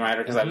screenwriter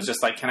because I was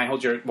just like, "Can I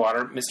hold your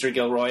water, Mr.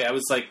 Gilroy?" I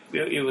was like,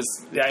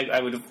 I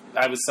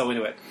was so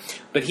into it.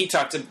 But he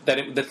talked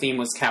that the theme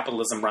was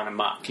capitalism run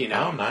amok.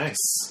 Oh,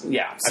 nice.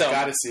 Yeah, so I've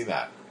got to see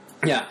that.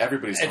 Yeah,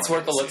 everybody's. It's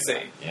worth a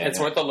look-see. Yeah, it's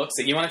worth a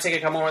look-see. You want to take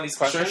a couple more of these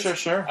questions?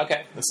 Sure.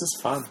 Okay, this is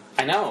fun.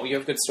 I know you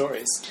have good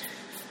stories.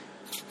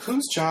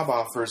 Whose job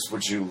offers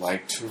would you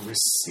like to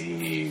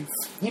receive?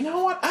 You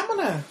know what? I'm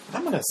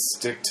gonna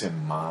stick to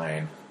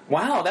mine.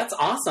 Wow, that's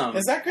awesome.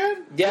 Is that good?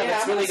 Yeah,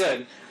 that's really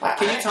good.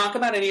 Can you talk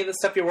about any of the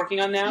stuff you're working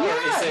on now?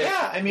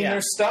 Yeah. I mean,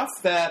 there's stuff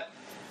that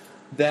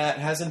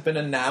hasn't been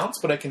announced,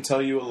 but I can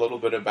tell you a little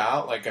bit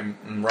about. Like,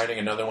 I'm writing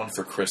another one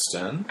for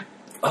Kristen.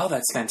 Oh,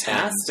 that's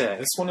fantastic. And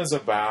this one is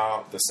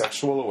about the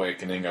sexual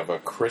awakening of a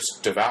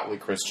devoutly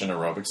Christian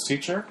aerobics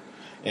teacher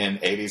in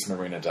 80s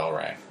Marina Del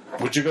Rey.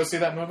 Would you go see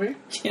that movie?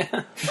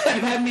 Yeah.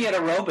 You had me at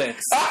aerobics.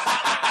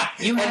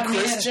 You had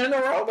Christian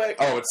aerobics?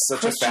 Oh, it's such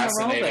Christian a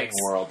fascinating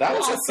aerobics. World. That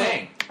was a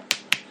thing.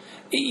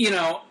 You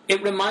know,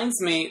 it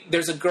reminds me,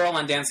 there's a girl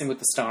on Dancing with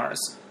the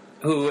Stars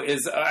who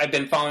is, I've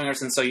been following her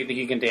since So You Think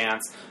You Can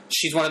Dance.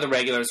 She's one of the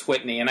regulars,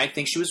 Whitney, and I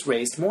think she was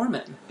raised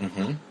Mormon.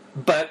 Mm-hmm.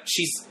 But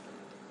she's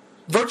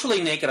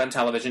virtually naked on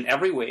television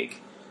every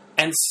week,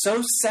 and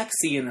so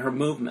sexy in her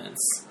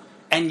movements,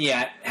 and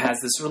yet has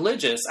this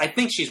religious. I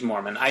think she's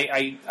Mormon.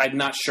 I'm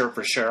not sure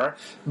for sure,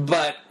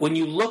 but when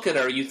you look at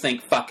her, you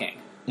think fucking.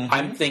 Mm-hmm.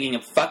 I'm thinking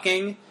of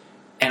fucking,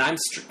 and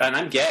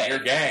I'm gay. You're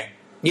gay.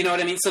 You know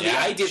what I mean? So the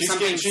idea of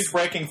something she's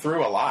breaking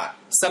through a lot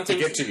to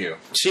get to you.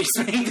 She's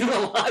breaking through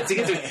a lot to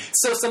get to you.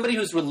 So somebody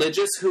who's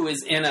religious, who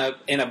is in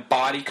a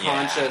body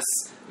conscious.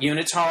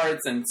 Unitards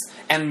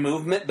and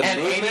movement, the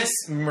movement.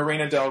 80s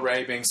Marina Del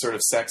Rey being sort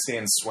of sexy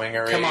and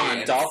swingery. Come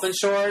on, dolphin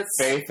shorts.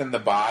 Faith in the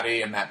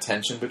body and that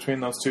tension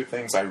between those two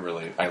things. I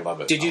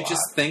love it. Did you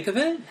just think of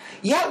it?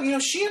 Yeah, you know,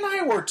 she and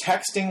I were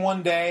texting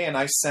one day, and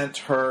I sent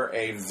her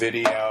a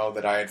video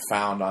that I had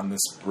found on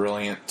this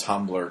brilliant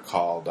Tumblr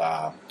called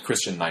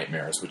Christian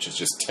Nightmares, which is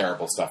just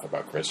terrible stuff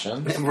about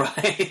Christians.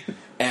 Right.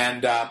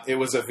 And it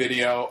was a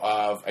video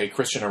of a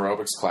Christian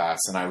aerobics class,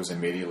 and I was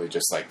immediately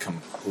just like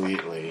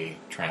completely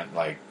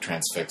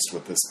transfixed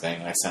with this thing.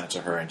 And I sent it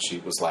to her, and she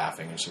was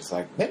laughing, and she's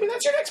like, "Maybe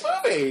that's your next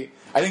movie."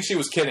 I think she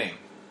was kidding,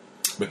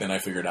 but then I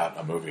figured out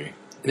a movie.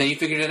 And then you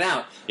figured it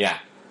out. Yeah.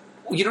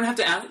 You don't have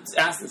to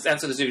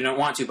answer this if you don't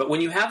want to, but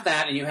when you have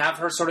that and you have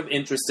her sort of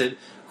interested,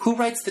 who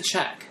writes the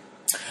check?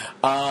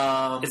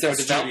 Is there a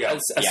studio?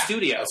 A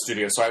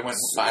studio. So I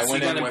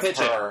went in with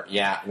her.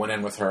 Went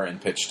in with her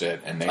and pitched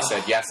it, and they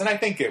said yes. And I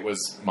think it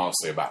was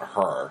mostly about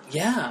her.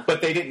 Yeah,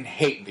 but they didn't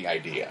hate the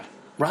idea.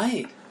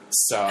 Right.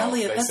 So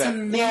Elliot, that's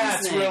amazing. Yeah,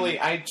 it's really.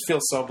 I feel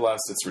so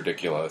blessed. It's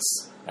ridiculous.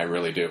 I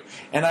really do.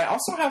 And I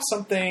also have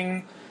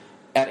something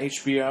at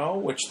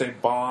HBO, which they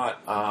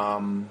bought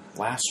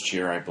last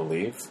year, I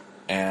believe.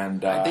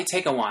 And they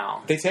take a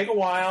while.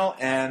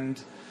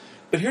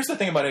 But here's the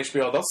thing about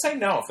HBO. They'll say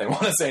no if they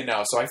want to say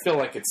no. So I feel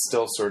like it's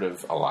still sort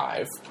of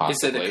alive,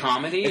 possibly. Is it a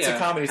comedy? It's a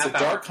comedy. It's a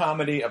dark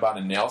comedy about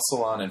a nail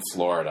salon in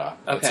Florida.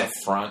 Okay. It's a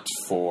front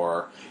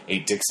for a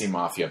Dixie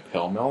Mafia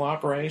pill mill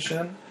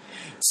operation.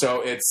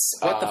 So it's...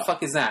 What the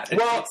fuck is that?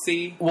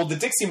 Well, the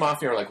Dixie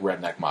Mafia are like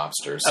redneck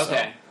mobsters.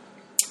 Okay.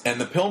 And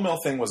the pill mill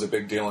thing was a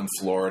big deal in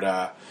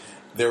Florida.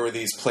 There were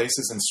these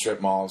places in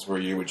strip malls where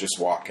you would just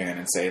walk in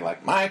and say,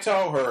 like, my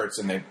toe hurts.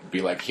 And they'd be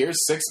like, here's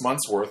 6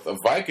 months' worth of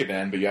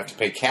Vicodin, but you have to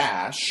pay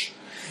cash.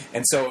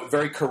 And so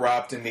very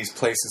corrupt, and these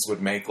places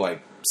would make,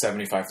 like,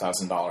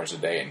 $75,000 a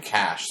day in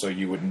cash. So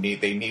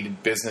they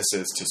needed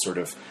businesses to sort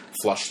of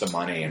flush the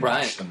money and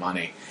rush the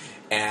money.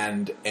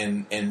 And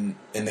in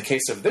the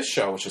case of this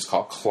show, which is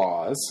called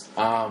Claws,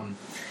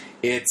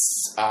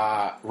 it's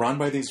run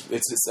by these.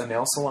 It's a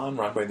nail salon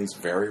run by these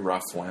very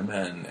rough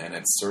women, and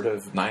it's sort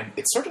of 9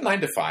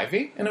 to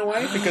 5-y in a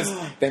way because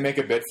they make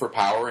a bid for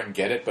power and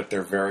get it, but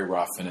they're very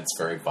rough and it's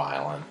very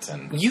violent.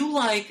 And you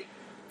like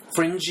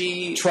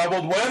fringy,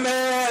 troubled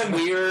women,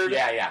 weird,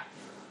 yeah,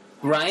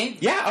 right?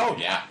 Yeah, oh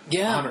yeah,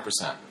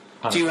 100%.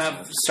 Do you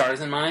have stars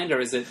in mind,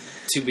 or is it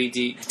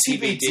TBD?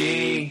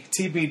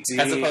 TBD.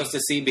 As opposed to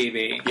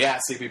CBB. Yeah,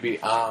 CBB.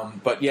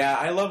 But yeah,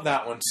 I love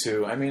that one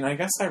too. I mean, I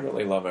guess I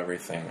really love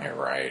everything I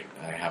write.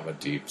 I have a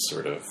deep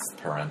sort of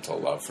parental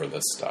love for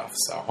this stuff,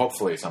 so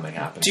hopefully something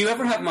happens. Do you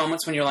ever have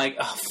moments when you're like,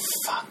 oh,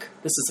 fuck,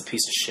 this is a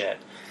piece of shit?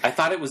 I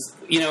thought it was,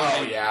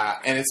 yeah,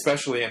 and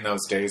especially in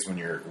those days when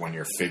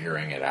you're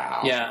figuring it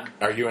out. Yeah.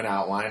 Are you an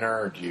outliner,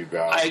 or do you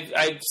go...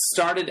 I've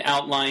started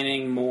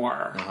outlining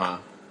more. Uh-huh.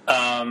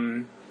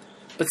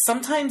 But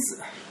sometimes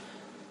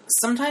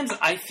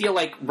I feel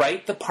like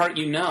write the part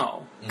you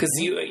know, because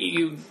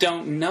you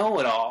don't know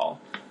it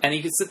all, and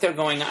you can sit there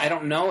going, I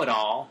don't know it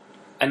all,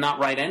 and not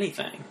write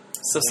anything.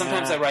 So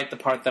sometimes I write the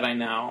part that I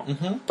know.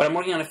 Mm-hmm. But I'm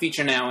working on a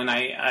feature now, and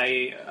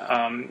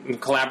I'm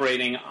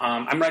collaborating.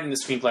 I'm writing the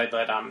screenplay,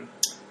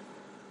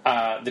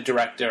 but the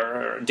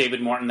director,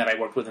 David Morton, that I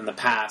worked with in the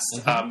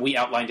past, we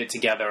outlined it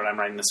together, and I'm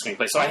writing the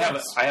screenplay. So I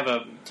have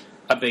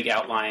a big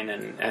outline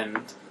and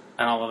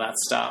all of that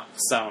stuff.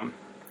 So.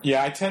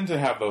 Yeah, I tend to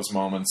have those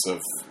moments of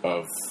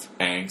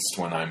angst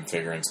when I'm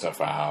figuring stuff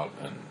out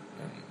and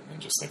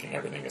just thinking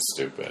everything is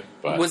stupid.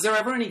 But was there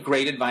ever any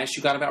great advice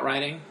you got about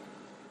writing?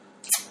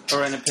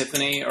 Or an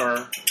epiphany?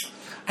 Or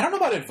I don't know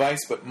about advice,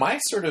 but my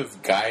sort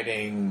of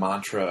guiding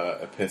mantra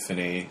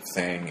epiphany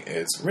thing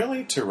is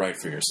really to write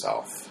for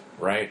yourself,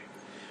 right?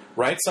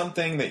 Write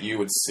something that you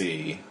would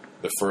see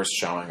the first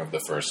showing of the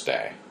first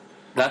day.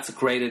 That's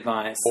great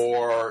advice.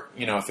 Or,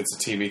 if it's a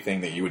TV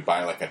thing, that you would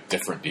buy like a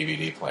different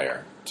DVD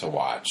player. to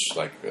watch.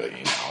 Like,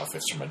 if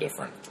it's from a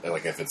different,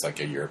 like if it's like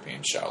a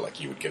European show,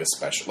 like you would get a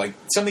special, like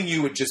something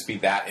you would just be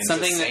that into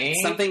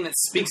something that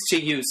speaks to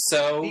you.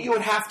 So you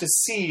would have to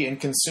see and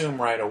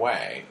consume right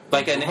away.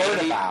 Like you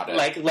heard about it.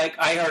 Like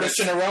I heard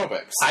Christian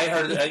aerobics.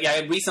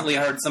 I recently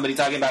heard somebody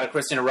talking about a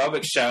Christian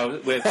aerobics show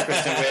with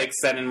Kristen Wiig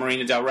set in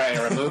Marina Del Rey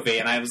or a movie,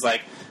 and I was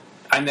like,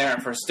 I'm there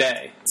on first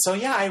day. So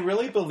yeah, I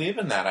really believe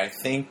in that. I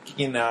think,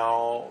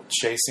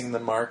 chasing the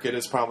market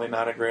is probably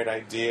not a great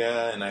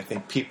idea. And I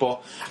think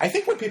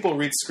when people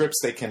read scripts,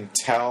 they can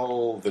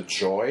tell the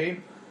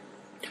joy.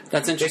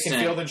 That's interesting. They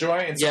can feel the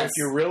joy. And so yes. if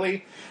you're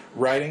really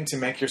writing to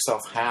make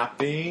yourself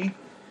happy,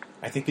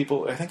 I think it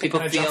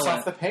kind of jumps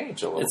off the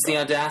page a little bit. It's the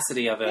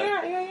audacity of it.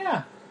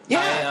 Yeah.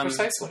 Yeah,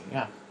 precisely.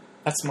 Yeah.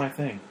 That's my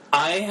thing.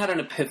 I had an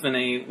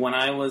epiphany when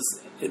I was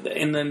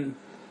in the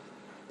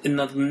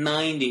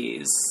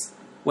 90s.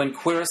 When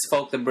Queer as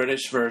Folk, the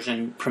British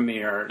version,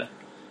 premiered,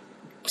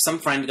 some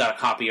friend got a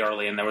copy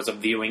early and there was a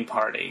viewing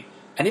party.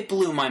 And it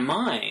blew my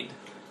mind.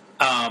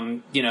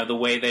 The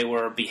way they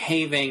were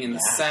behaving and the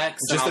sex.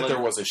 Just that there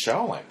was a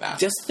show like that.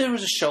 Just there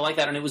was a show like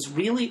that. And it was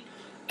really...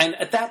 And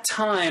at that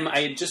time,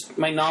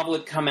 my novel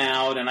had come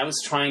out and I was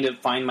trying to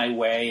find my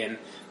way. And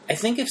I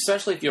think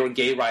especially if you're a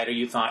gay writer,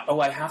 you thought,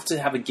 I have to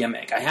have a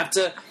gimmick. I have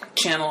to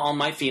channel all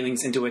my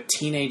feelings into a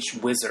teenage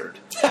wizard.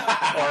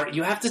 Or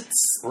you have to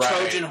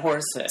Trojan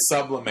horse it.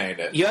 Sublimate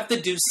it. You have to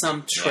do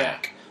some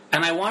trick. Yeah.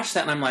 And I watched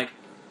that and I'm like,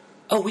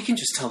 we can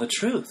just tell the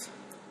truth.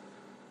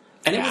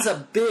 And it was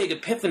a big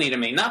epiphany to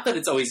me. Not that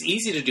it's always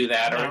easy to do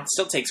that or it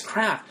still takes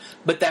craft,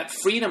 but that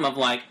freedom of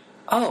like,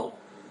 you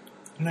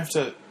don't have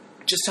to...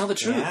 Just tell the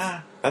truth.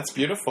 Yeah, that's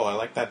beautiful. I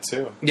like that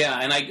too. Yeah,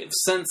 and I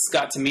since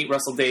got to meet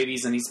Russell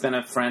Davies, and he's been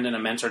a friend and a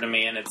mentor to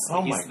me, and he's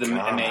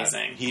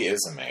amazing. He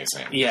is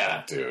amazing.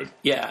 Yeah, dude.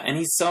 Yeah, and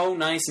he's so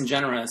nice and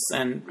generous,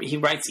 and he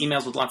writes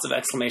emails with lots of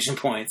exclamation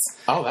points.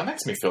 Oh, that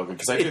makes me feel good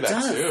because I do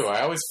that too. I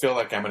always feel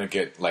like I'm going to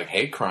get like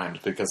hate crimed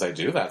because I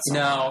do that.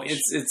 No,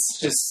 it's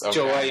just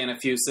joy and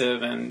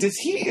effusive. And is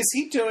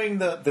he doing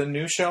the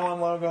new show on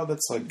Logo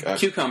that's like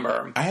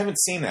Cucumber? I haven't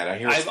seen that. I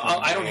hear.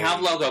 I don't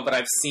have Logo, but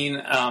I've seen.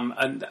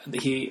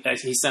 He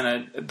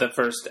sent the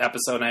first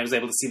episode, and I was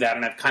able to see that,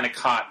 and I've kind of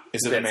caught.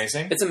 Is it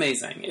amazing? It's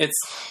amazing. It's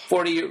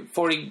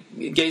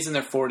 40 gays in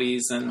their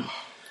 40s, and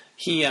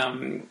he.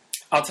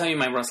 I'll tell you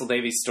my Russell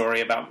Davies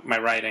story about my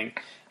writing.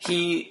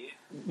 He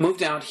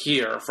moved out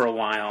here for a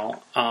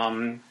while,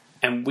 and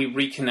we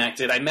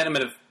reconnected. I met him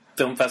at a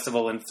film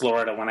festival in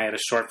Florida when I had a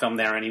short film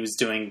there, and he was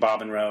doing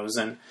Bob and Rose,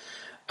 and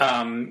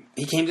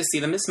he came to see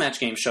the Mismatch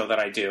Game show that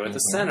I do at the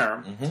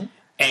Center. Mm-hmm.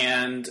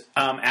 And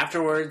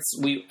afterwards,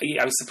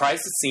 I was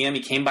surprised to see him. He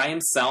came by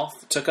himself,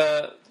 took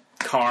a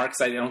car, because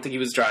I don't think he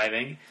was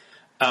driving,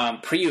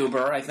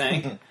 pre-Uber, I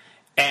think.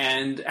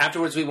 And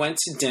afterwards, we went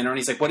to dinner, and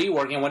he's like, what are you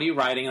working on? What are you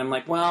writing? And I'm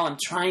like, well, I'm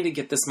trying to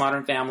get this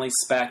Modern Family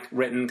spec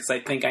written, because I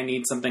think I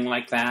need something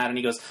like that. And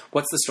he goes,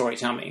 what's the story?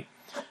 Tell me.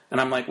 And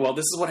I'm like, well,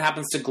 this is what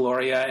happens to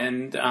Gloria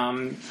and,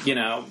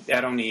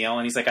 Ed O'Neill.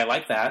 And he's like, I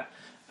like that.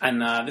 And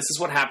this is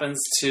what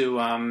happens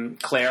to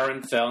Claire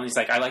and Phil. And he's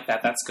like, I like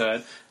that. That's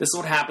good. This is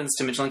what happens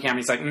to Mitchell and Cameron.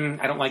 He's like,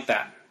 I don't like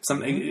that.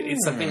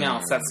 It's something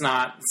else. It's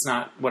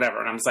not whatever.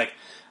 And I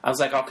was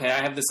like, okay,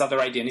 I have this other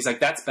idea. And he's like,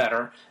 that's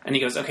better. And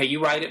he goes, okay,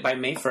 you write it by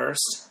May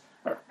 1st,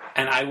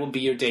 and I will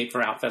be your date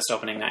for Outfest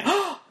opening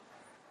night.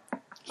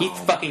 He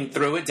fucking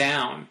threw it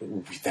down.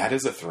 Ooh, that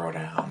is a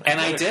throwdown. And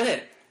I did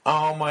it.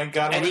 Oh my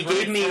God. And he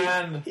gave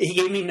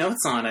me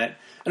notes on it.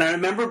 And I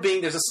remember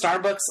there's a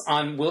Starbucks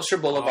on Wilshire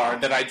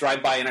Boulevard that I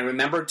drive by, and I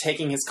remember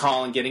taking his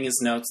call and getting his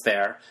notes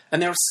there.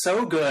 And they were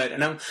so good.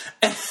 And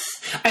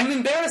I'm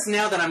embarrassed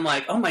now that I'm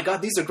like, oh my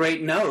God, these are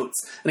great notes.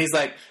 And he's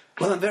like,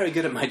 well, I'm very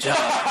good at my job.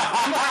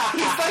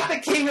 He's like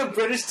the king of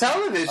British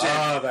television.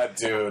 Oh, that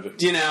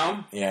dude. You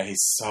know? Yeah,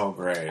 he's so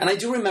great. And I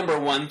do remember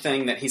one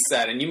thing that he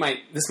said, and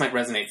this might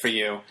resonate for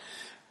you.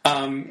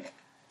 And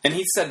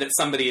he said that it's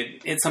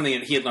something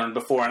that he had learned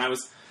before, and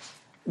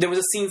there was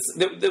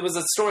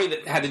a story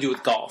that had to do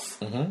with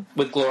golf,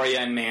 with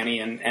Gloria and Manny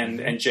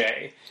and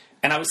Jay.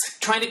 And I was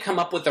trying to come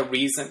up with a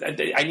reason.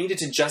 I needed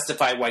to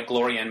justify why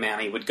Gloria and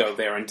Manny would go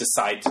there and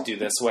decide to do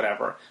this,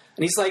 whatever.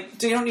 And he's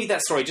like, you don't need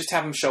that story. Just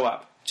have them show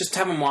up. Just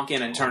have them walk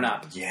in and turn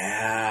up.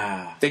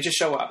 Yeah. They just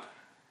show up.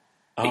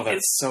 Oh,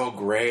 that's so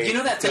great. You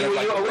know that thing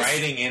where you're always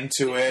writing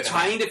into it,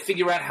 trying to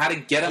figure out how to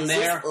get them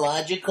there. Is this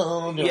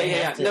logical?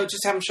 Yeah. No,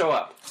 just have them show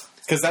up.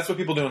 Because that's what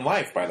people do in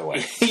life, by the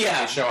way.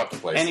 Yeah. They show up to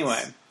places.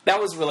 Anyway, that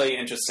was really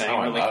interesting.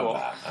 Really cool.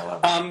 I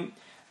love that.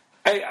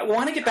 I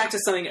want to get back to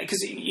something,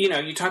 because,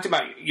 you talked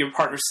about your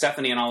partner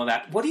Stephanie and all of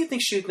that. What do you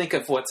think she would think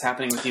of what's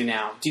happening with you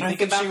now? Do you think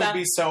about that? I think she would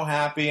be so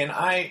happy, and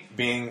I,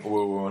 being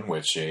woo-woo and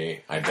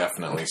witchy, I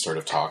definitely sort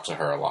of talk to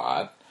her a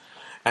lot.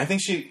 I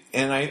think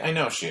I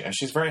know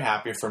she's very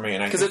happy for me.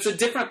 Because it's a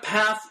different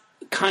path,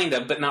 kind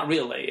of, but not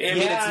really. I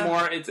mean, it's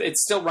more,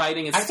 it's still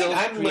writing, it's still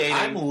creating.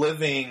 I'm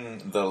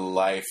living the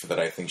life that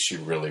I think she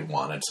really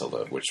wanted to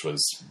live, which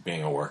was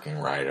being a working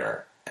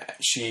writer.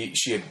 she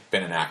had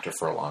been an actor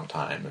for a long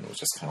time and was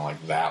just kind of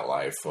like that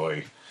life,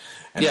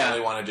 and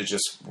really wanted to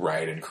just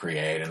write and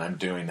create. And I'm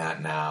doing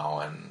that now,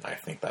 and I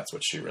think that's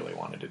what she really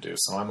wanted to do.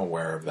 So I'm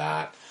aware of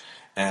that,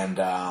 and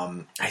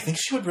I think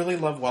she would really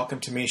love Welcome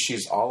to Me.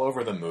 She's all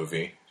over the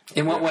movie.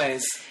 In what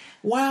ways?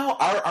 Well,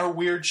 our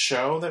weird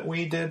show that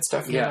we did,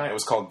 Stephanie and I, it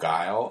was called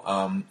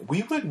Guile.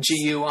 We would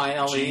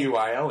Guile.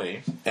 Guile,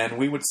 and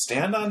we would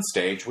stand on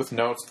stage with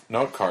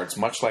note cards,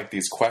 much like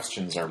these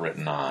questions are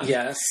written on.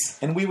 Yes.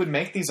 And we would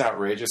make these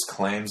outrageous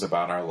claims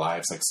about our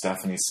lives, like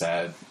Stephanie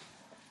said,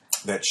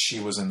 that she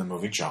was in the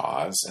movie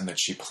Jaws, and that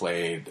she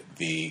played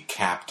the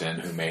captain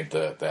who made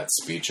that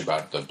speech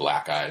about the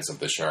black eyes of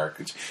the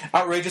shark.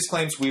 Outrageous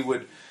claims we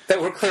would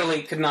that were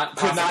clearly could not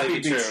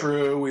be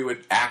true. We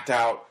would act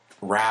out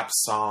rap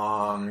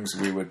songs.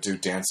 We would do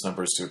dance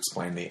numbers to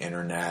explain the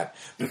internet.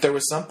 But there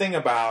was something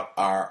about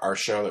our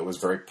show that was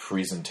very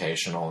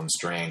presentational and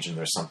strange, and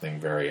there's something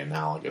very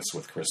analogous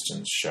with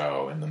Kristen's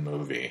show in the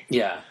movie.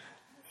 Yeah.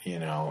 You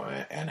know,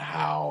 and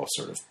how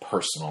sort of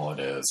personal it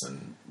is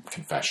and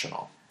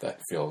confessional.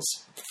 That feels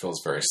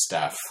very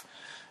Steph.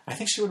 I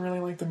think she would really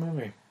like the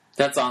movie.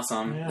 That's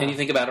awesome. Yeah. And you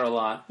think about her a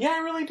lot. Yeah, I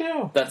really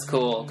do. That's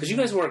cool. Because you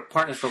guys were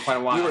partners for quite a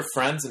while. We were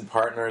friends and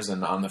partners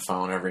and on the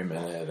phone every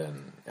minute.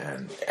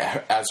 And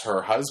as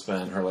her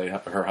husband,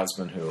 her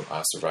husband who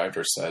survived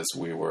her says,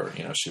 we were,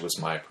 she was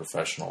my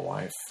professional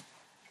wife.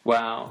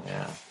 Wow.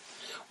 Yeah.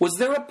 Was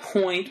there a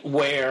point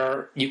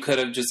where you could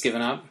have just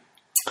given up?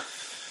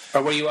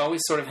 Or were you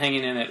always sort of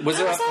hanging in it? Was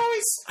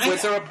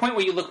there a point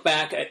where you look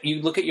back,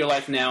 you look at your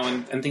life now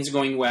and things are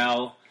going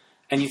well,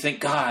 and you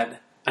think, God,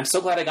 I'm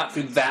so glad I got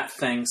through that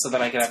thing so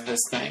that I could have this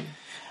thing?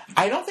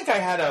 I don't think I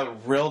had a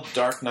real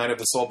dark night of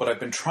the soul, but I've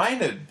been trying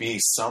to be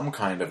some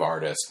kind of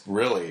artist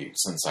really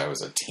since I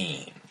was a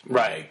teen.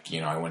 Right.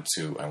 Like, I went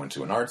to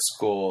an art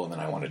school, and then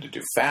I wanted to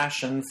do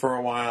fashion for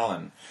a while,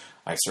 and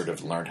I sort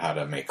of learned how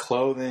to make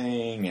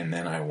clothing, and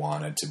then I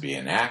wanted to be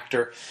an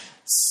actor.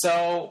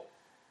 So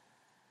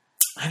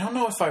I don't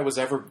know if I was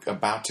ever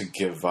about to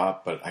give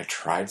up, but I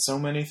tried so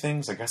many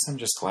things. I guess I'm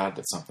just glad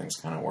that something's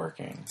kind of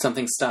working.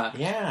 Something stuck.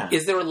 Yeah.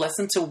 Is there a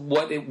lesson to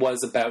what it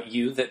was about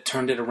you that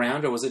turned it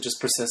around, or was it just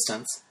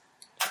persistence?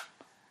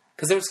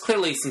 Because there was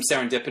clearly some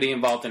serendipity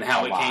involved in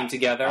how it came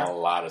together. A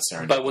lot of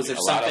serendipity. But was there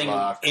something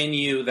in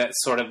you that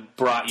sort of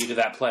brought you to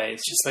that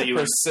place? Just the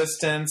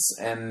persistence,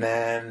 and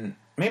then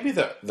maybe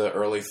the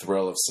early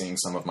thrill of seeing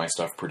some of my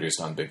stuff produced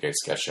on Big Gay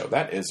Sketch Show.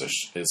 That is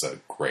a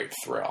great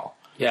thrill.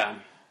 Yeah.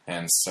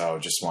 And so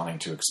just wanting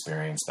to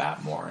experience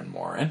that more and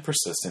more. And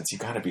persistence. You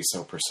got to be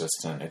so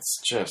persistent.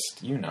 It's just,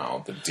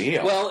 the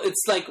deal. Well,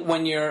 it's like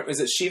when is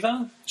it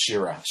Shiva?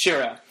 Shira.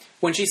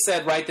 When she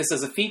said, write this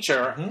as a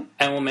feature,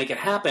 and we'll make it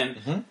happen.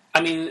 Mm-hmm.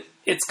 I mean,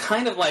 it's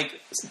kind of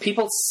like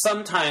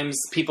sometimes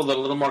people that are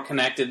a little more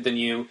connected than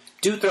you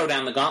do throw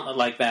down the gauntlet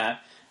like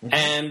that. Mm-hmm.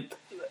 And,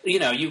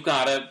 you've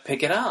got to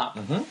pick it up.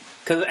 Mm-hmm.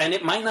 And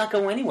it might not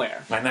go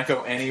anywhere. I had to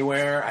figure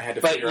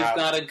out. But you've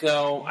got to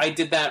go. I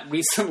did that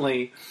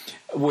recently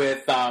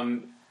with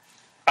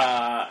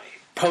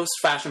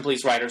post-Fashion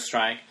Police writer's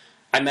strike.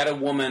 I met a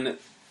woman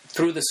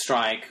through the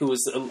strike who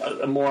was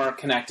a more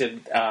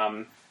connected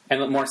and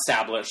more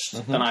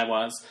established than I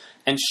was.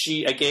 And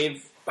I gave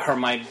her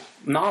my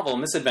novel,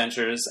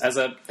 Misadventures, as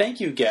a thank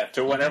you gift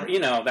or whatever.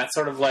 That's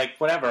sort of like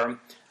whatever.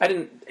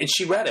 And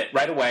she read it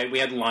right away. We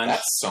had lunch.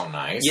 That's so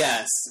nice.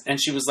 Yes.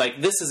 And she was like,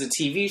 this is a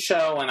TV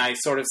show. And I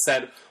sort of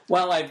said,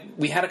 well,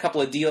 we had a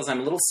couple of deals. I'm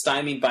a little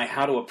stymied by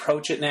how to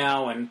approach it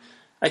now. And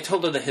I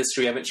told her the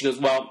history of it. She goes,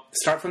 well,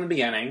 start from the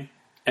beginning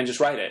and just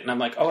write it. And I'm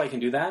like, oh, I can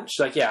do that? She's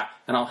like, yeah,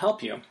 and I'll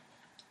help you.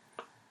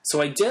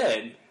 So I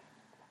did.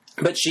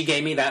 But she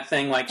gave me that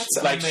thing like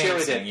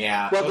Shira did.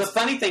 Yeah. Well, the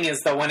funny thing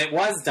is, though, when it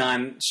was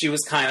done, she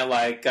was kind of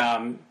like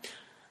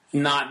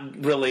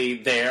not really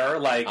there.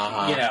 Like,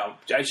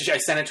 I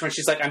sent it to her, and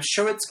she's like, I'm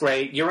sure it's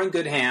great. You're in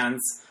good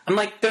hands. I'm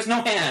like, there's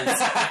no hands.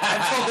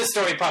 I've told this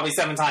story probably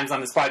 7 times on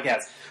this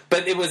podcast.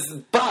 But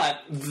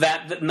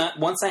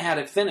once I had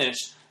it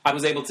finished, I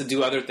was able to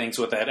do other things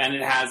with it, and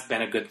it has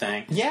been a good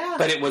thing. Yeah.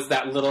 But it was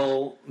that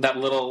little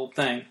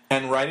thing.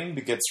 And writing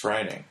begets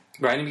writing.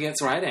 Writing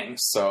begets writing.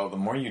 So the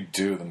more you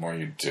do, the more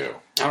you do.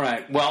 All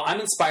right. Well, I'm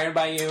inspired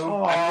by you.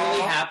 Aww. I'm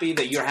really happy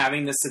that you're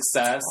having this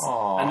success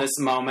and this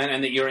moment,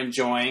 and that you're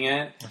enjoying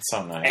it. That's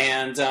so nice.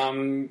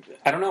 And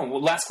I don't know.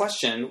 Last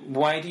question.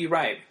 Why do you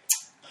write?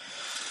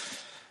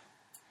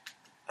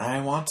 I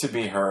want to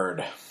be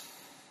heard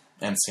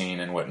and seen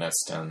and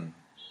witnessed and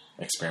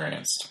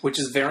experienced. Which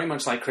is very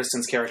much like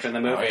Kristen's character in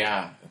the movie. Oh,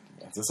 yeah.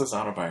 This is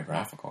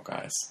autobiographical,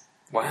 guys.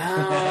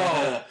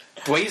 Wow.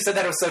 The way you said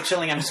that was so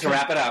chilling, I'm just going to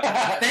wrap it up.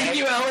 Thank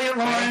you, Elliot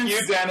Lawrence. Thank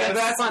you, Dennis.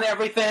 Congrats on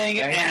everything.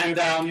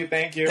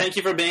 Thank you. Thank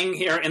you for being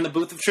here in the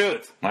Booth of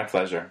Truth. My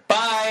pleasure.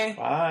 Bye.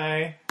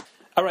 Bye.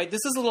 All right,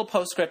 this is a little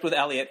postscript with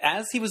Elliot.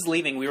 As he was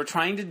leaving, we were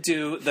trying to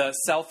do the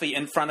selfie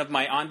in front of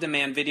my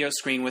on-demand video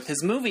screen with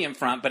his movie in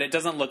front, but it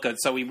doesn't look good,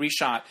 so we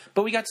reshot.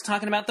 But we got to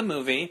talking about the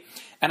movie,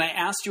 and I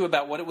asked you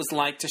about what it was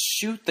like to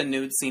shoot the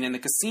nude scene in the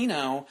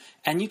casino,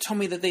 and you told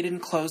me that they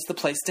didn't close the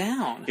place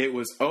down. It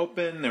was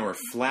open, there were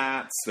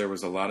flats, there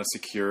was a lot of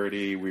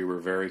security. We were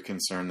very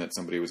concerned that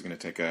somebody was going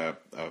to take a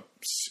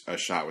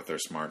shot with their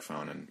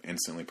smartphone and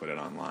instantly put it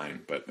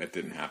online, but it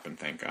didn't happen,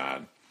 thank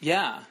God.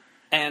 Yeah.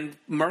 And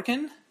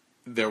Merkin?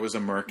 There was a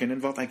merkin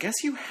involved. I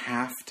guess you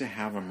have to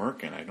have a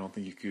merkin. I don't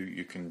think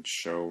you can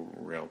show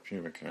real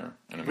pubic hair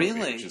in a movie,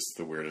 Really? which is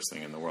the weirdest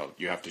thing in the world.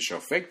 You have to show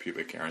fake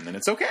pubic hair, and then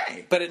it's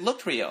okay. But it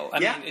looked real.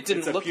 I mean, it didn't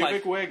it's look a pubic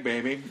like... wig,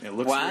 baby. It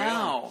looks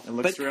Wow. real. It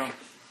looks real.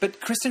 But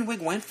Kristen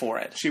Wiig went for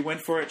it. She went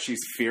for it. She's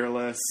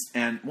fearless.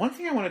 And one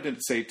thing I wanted to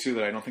say, too,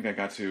 that I don't think I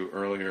got to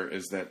earlier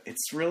is that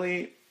it's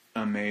really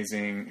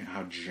amazing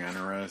how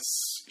generous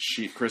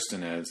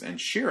Kristen is.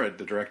 And Shira,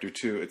 the director,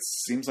 too. It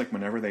seems like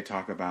whenever they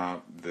talk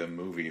about the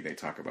movie, they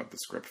talk about the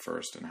script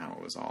first and how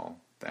it was all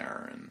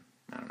there. And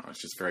I don't know.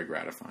 It's just very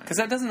gratifying. Because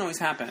that doesn't always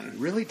It happen.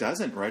 really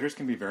doesn't. Writers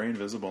can be very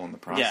invisible in the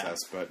process,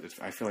 but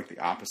I feel like the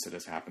opposite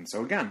has happened.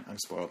 So again, I'm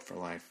spoiled for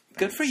life.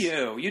 Good for Thanks.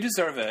 you. You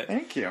deserve it.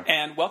 Thank you.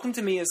 And Welcome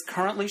to Me is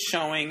currently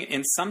showing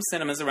in some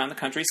cinemas around the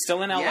country,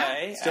 still in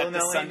LA, still at in the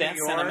LA, Sundance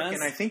New York, Cinemas.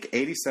 and I think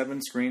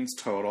 87 screens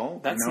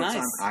total. That's I know nice.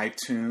 It's on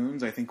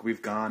iTunes. I think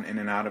we've gone in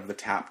and out of the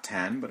top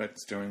 10, but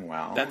it's doing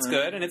well. That's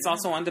good, and it's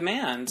also on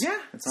demand. Yeah,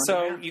 it's on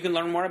so demand. you can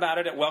learn more about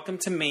it at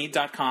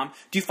welcometome.com.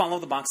 Do you follow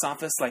the box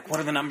office? Like, what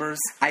are the numbers?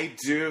 I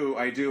do.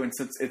 And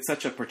since it's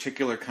such a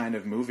particular kind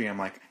of movie, I'm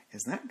like,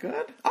 is that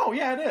good? Oh,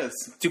 yeah, it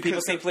is. Do people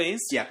seem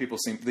pleased? Yeah, people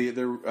seem...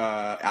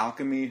 The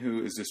Alchemy,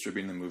 who is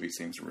distributing the movie,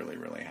 seems really,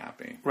 really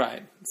happy.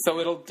 Right.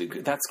 So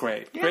that's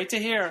great. Yeah, Great to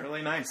hear. It's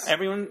really nice.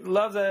 Everyone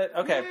loves it.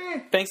 Okay.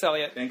 Yay. Thanks,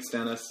 Elliot. Thanks,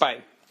 Dennis.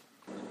 Bye.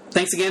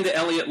 Thanks again to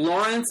Elliot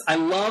Lawrence. I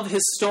love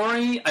his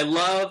story. I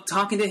love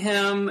talking to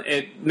him.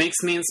 It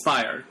makes me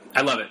inspired.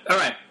 I love it. All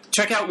right.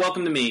 Check out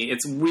Welcome to Me.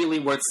 It's really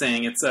worth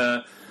seeing. It's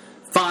a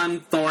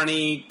fun,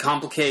 thorny,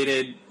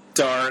 complicated,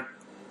 dark,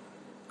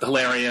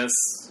 hilarious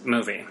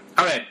movie.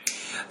 All right.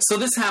 So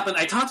this happened.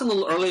 I talked a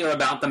little earlier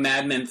about the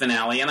Mad Men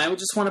finale, and I would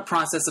just want to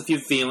process a few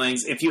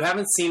feelings. If you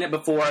haven't seen it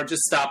before,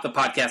 just stop the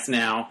podcast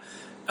now.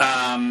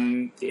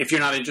 If you're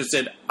not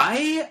interested.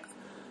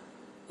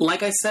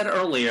 Like I said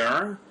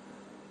earlier,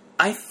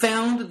 I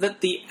found that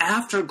the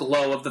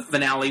afterglow of the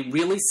finale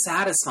really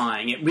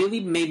satisfying. It really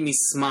made me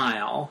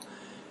smile.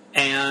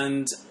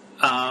 And,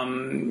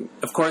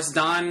 of course,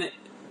 Don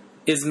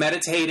is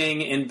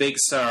meditating in Big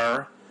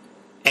Sur,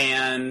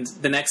 and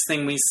the next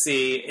thing we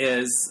see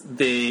is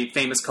the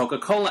famous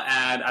Coca-Cola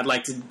ad, I'd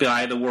like to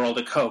buy the world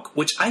a Coke,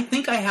 which I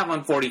think I have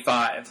on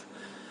 45.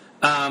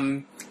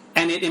 And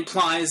it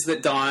implies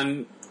that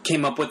Don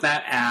came up with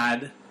that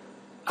ad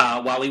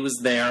while he was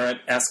there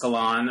at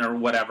Escalon or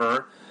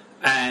whatever,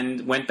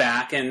 and went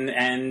back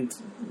and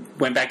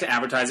went back to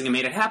advertising and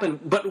made it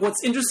happen. But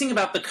what's interesting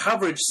about the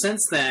coverage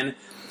since then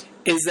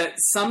is that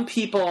some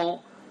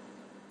people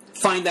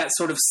find that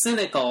sort of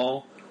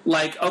cynical.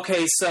 Like,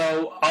 okay,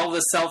 so all the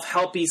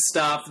self-helpy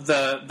stuff,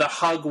 the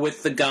hug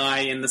with the guy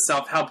in the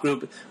self-help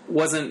group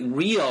wasn't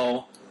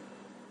real.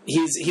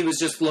 He was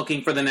just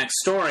looking for the next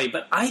story.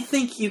 But I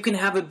think you can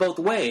have it both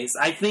ways.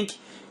 I think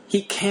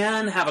he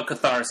can have a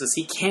catharsis.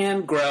 He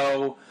can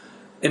grow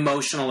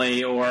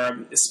emotionally or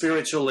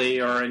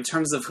spiritually or in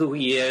terms of who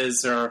he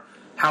is or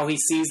how he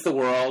sees the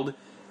world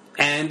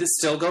and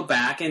still go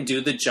back and do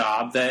the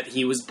job that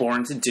he was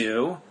born to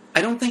do.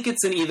 I don't think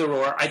it's an either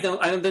or. I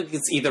don't think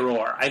it's either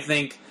or. I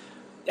think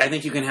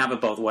you can have it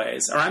both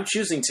ways, or I'm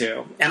choosing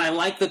to. And I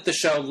like that the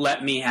show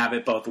let me have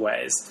it both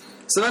ways.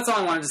 So that's all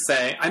I wanted to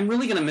say. I'm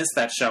really going to miss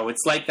that show.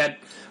 It's like that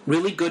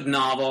really good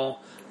novel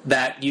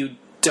that you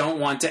don't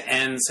want to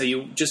end, so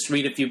you just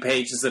read a few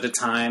pages at a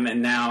time,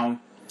 and now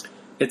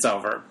it's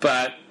over.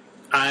 But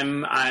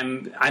I'm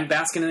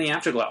basking in the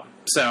afterglow.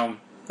 So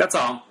that's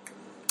all.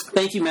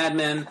 Thank you, Mad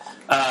Men,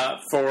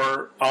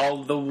 for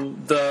all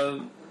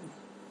the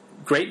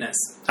greatness.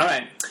 All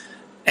right.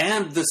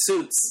 And the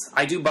suits.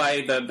 I do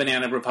buy the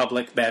Banana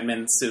Republic Mad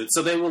Men suits,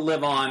 so they will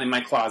live on in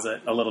my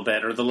closet a little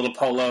bit, or the little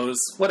polos,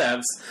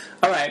 whatevs.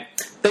 All right.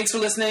 Thanks for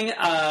listening.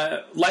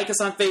 Like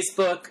us on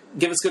Facebook,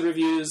 give us good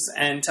reviews,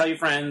 and tell your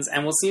friends,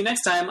 and we'll see you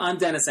next time on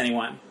Dennis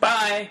Anyone.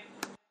 Bye!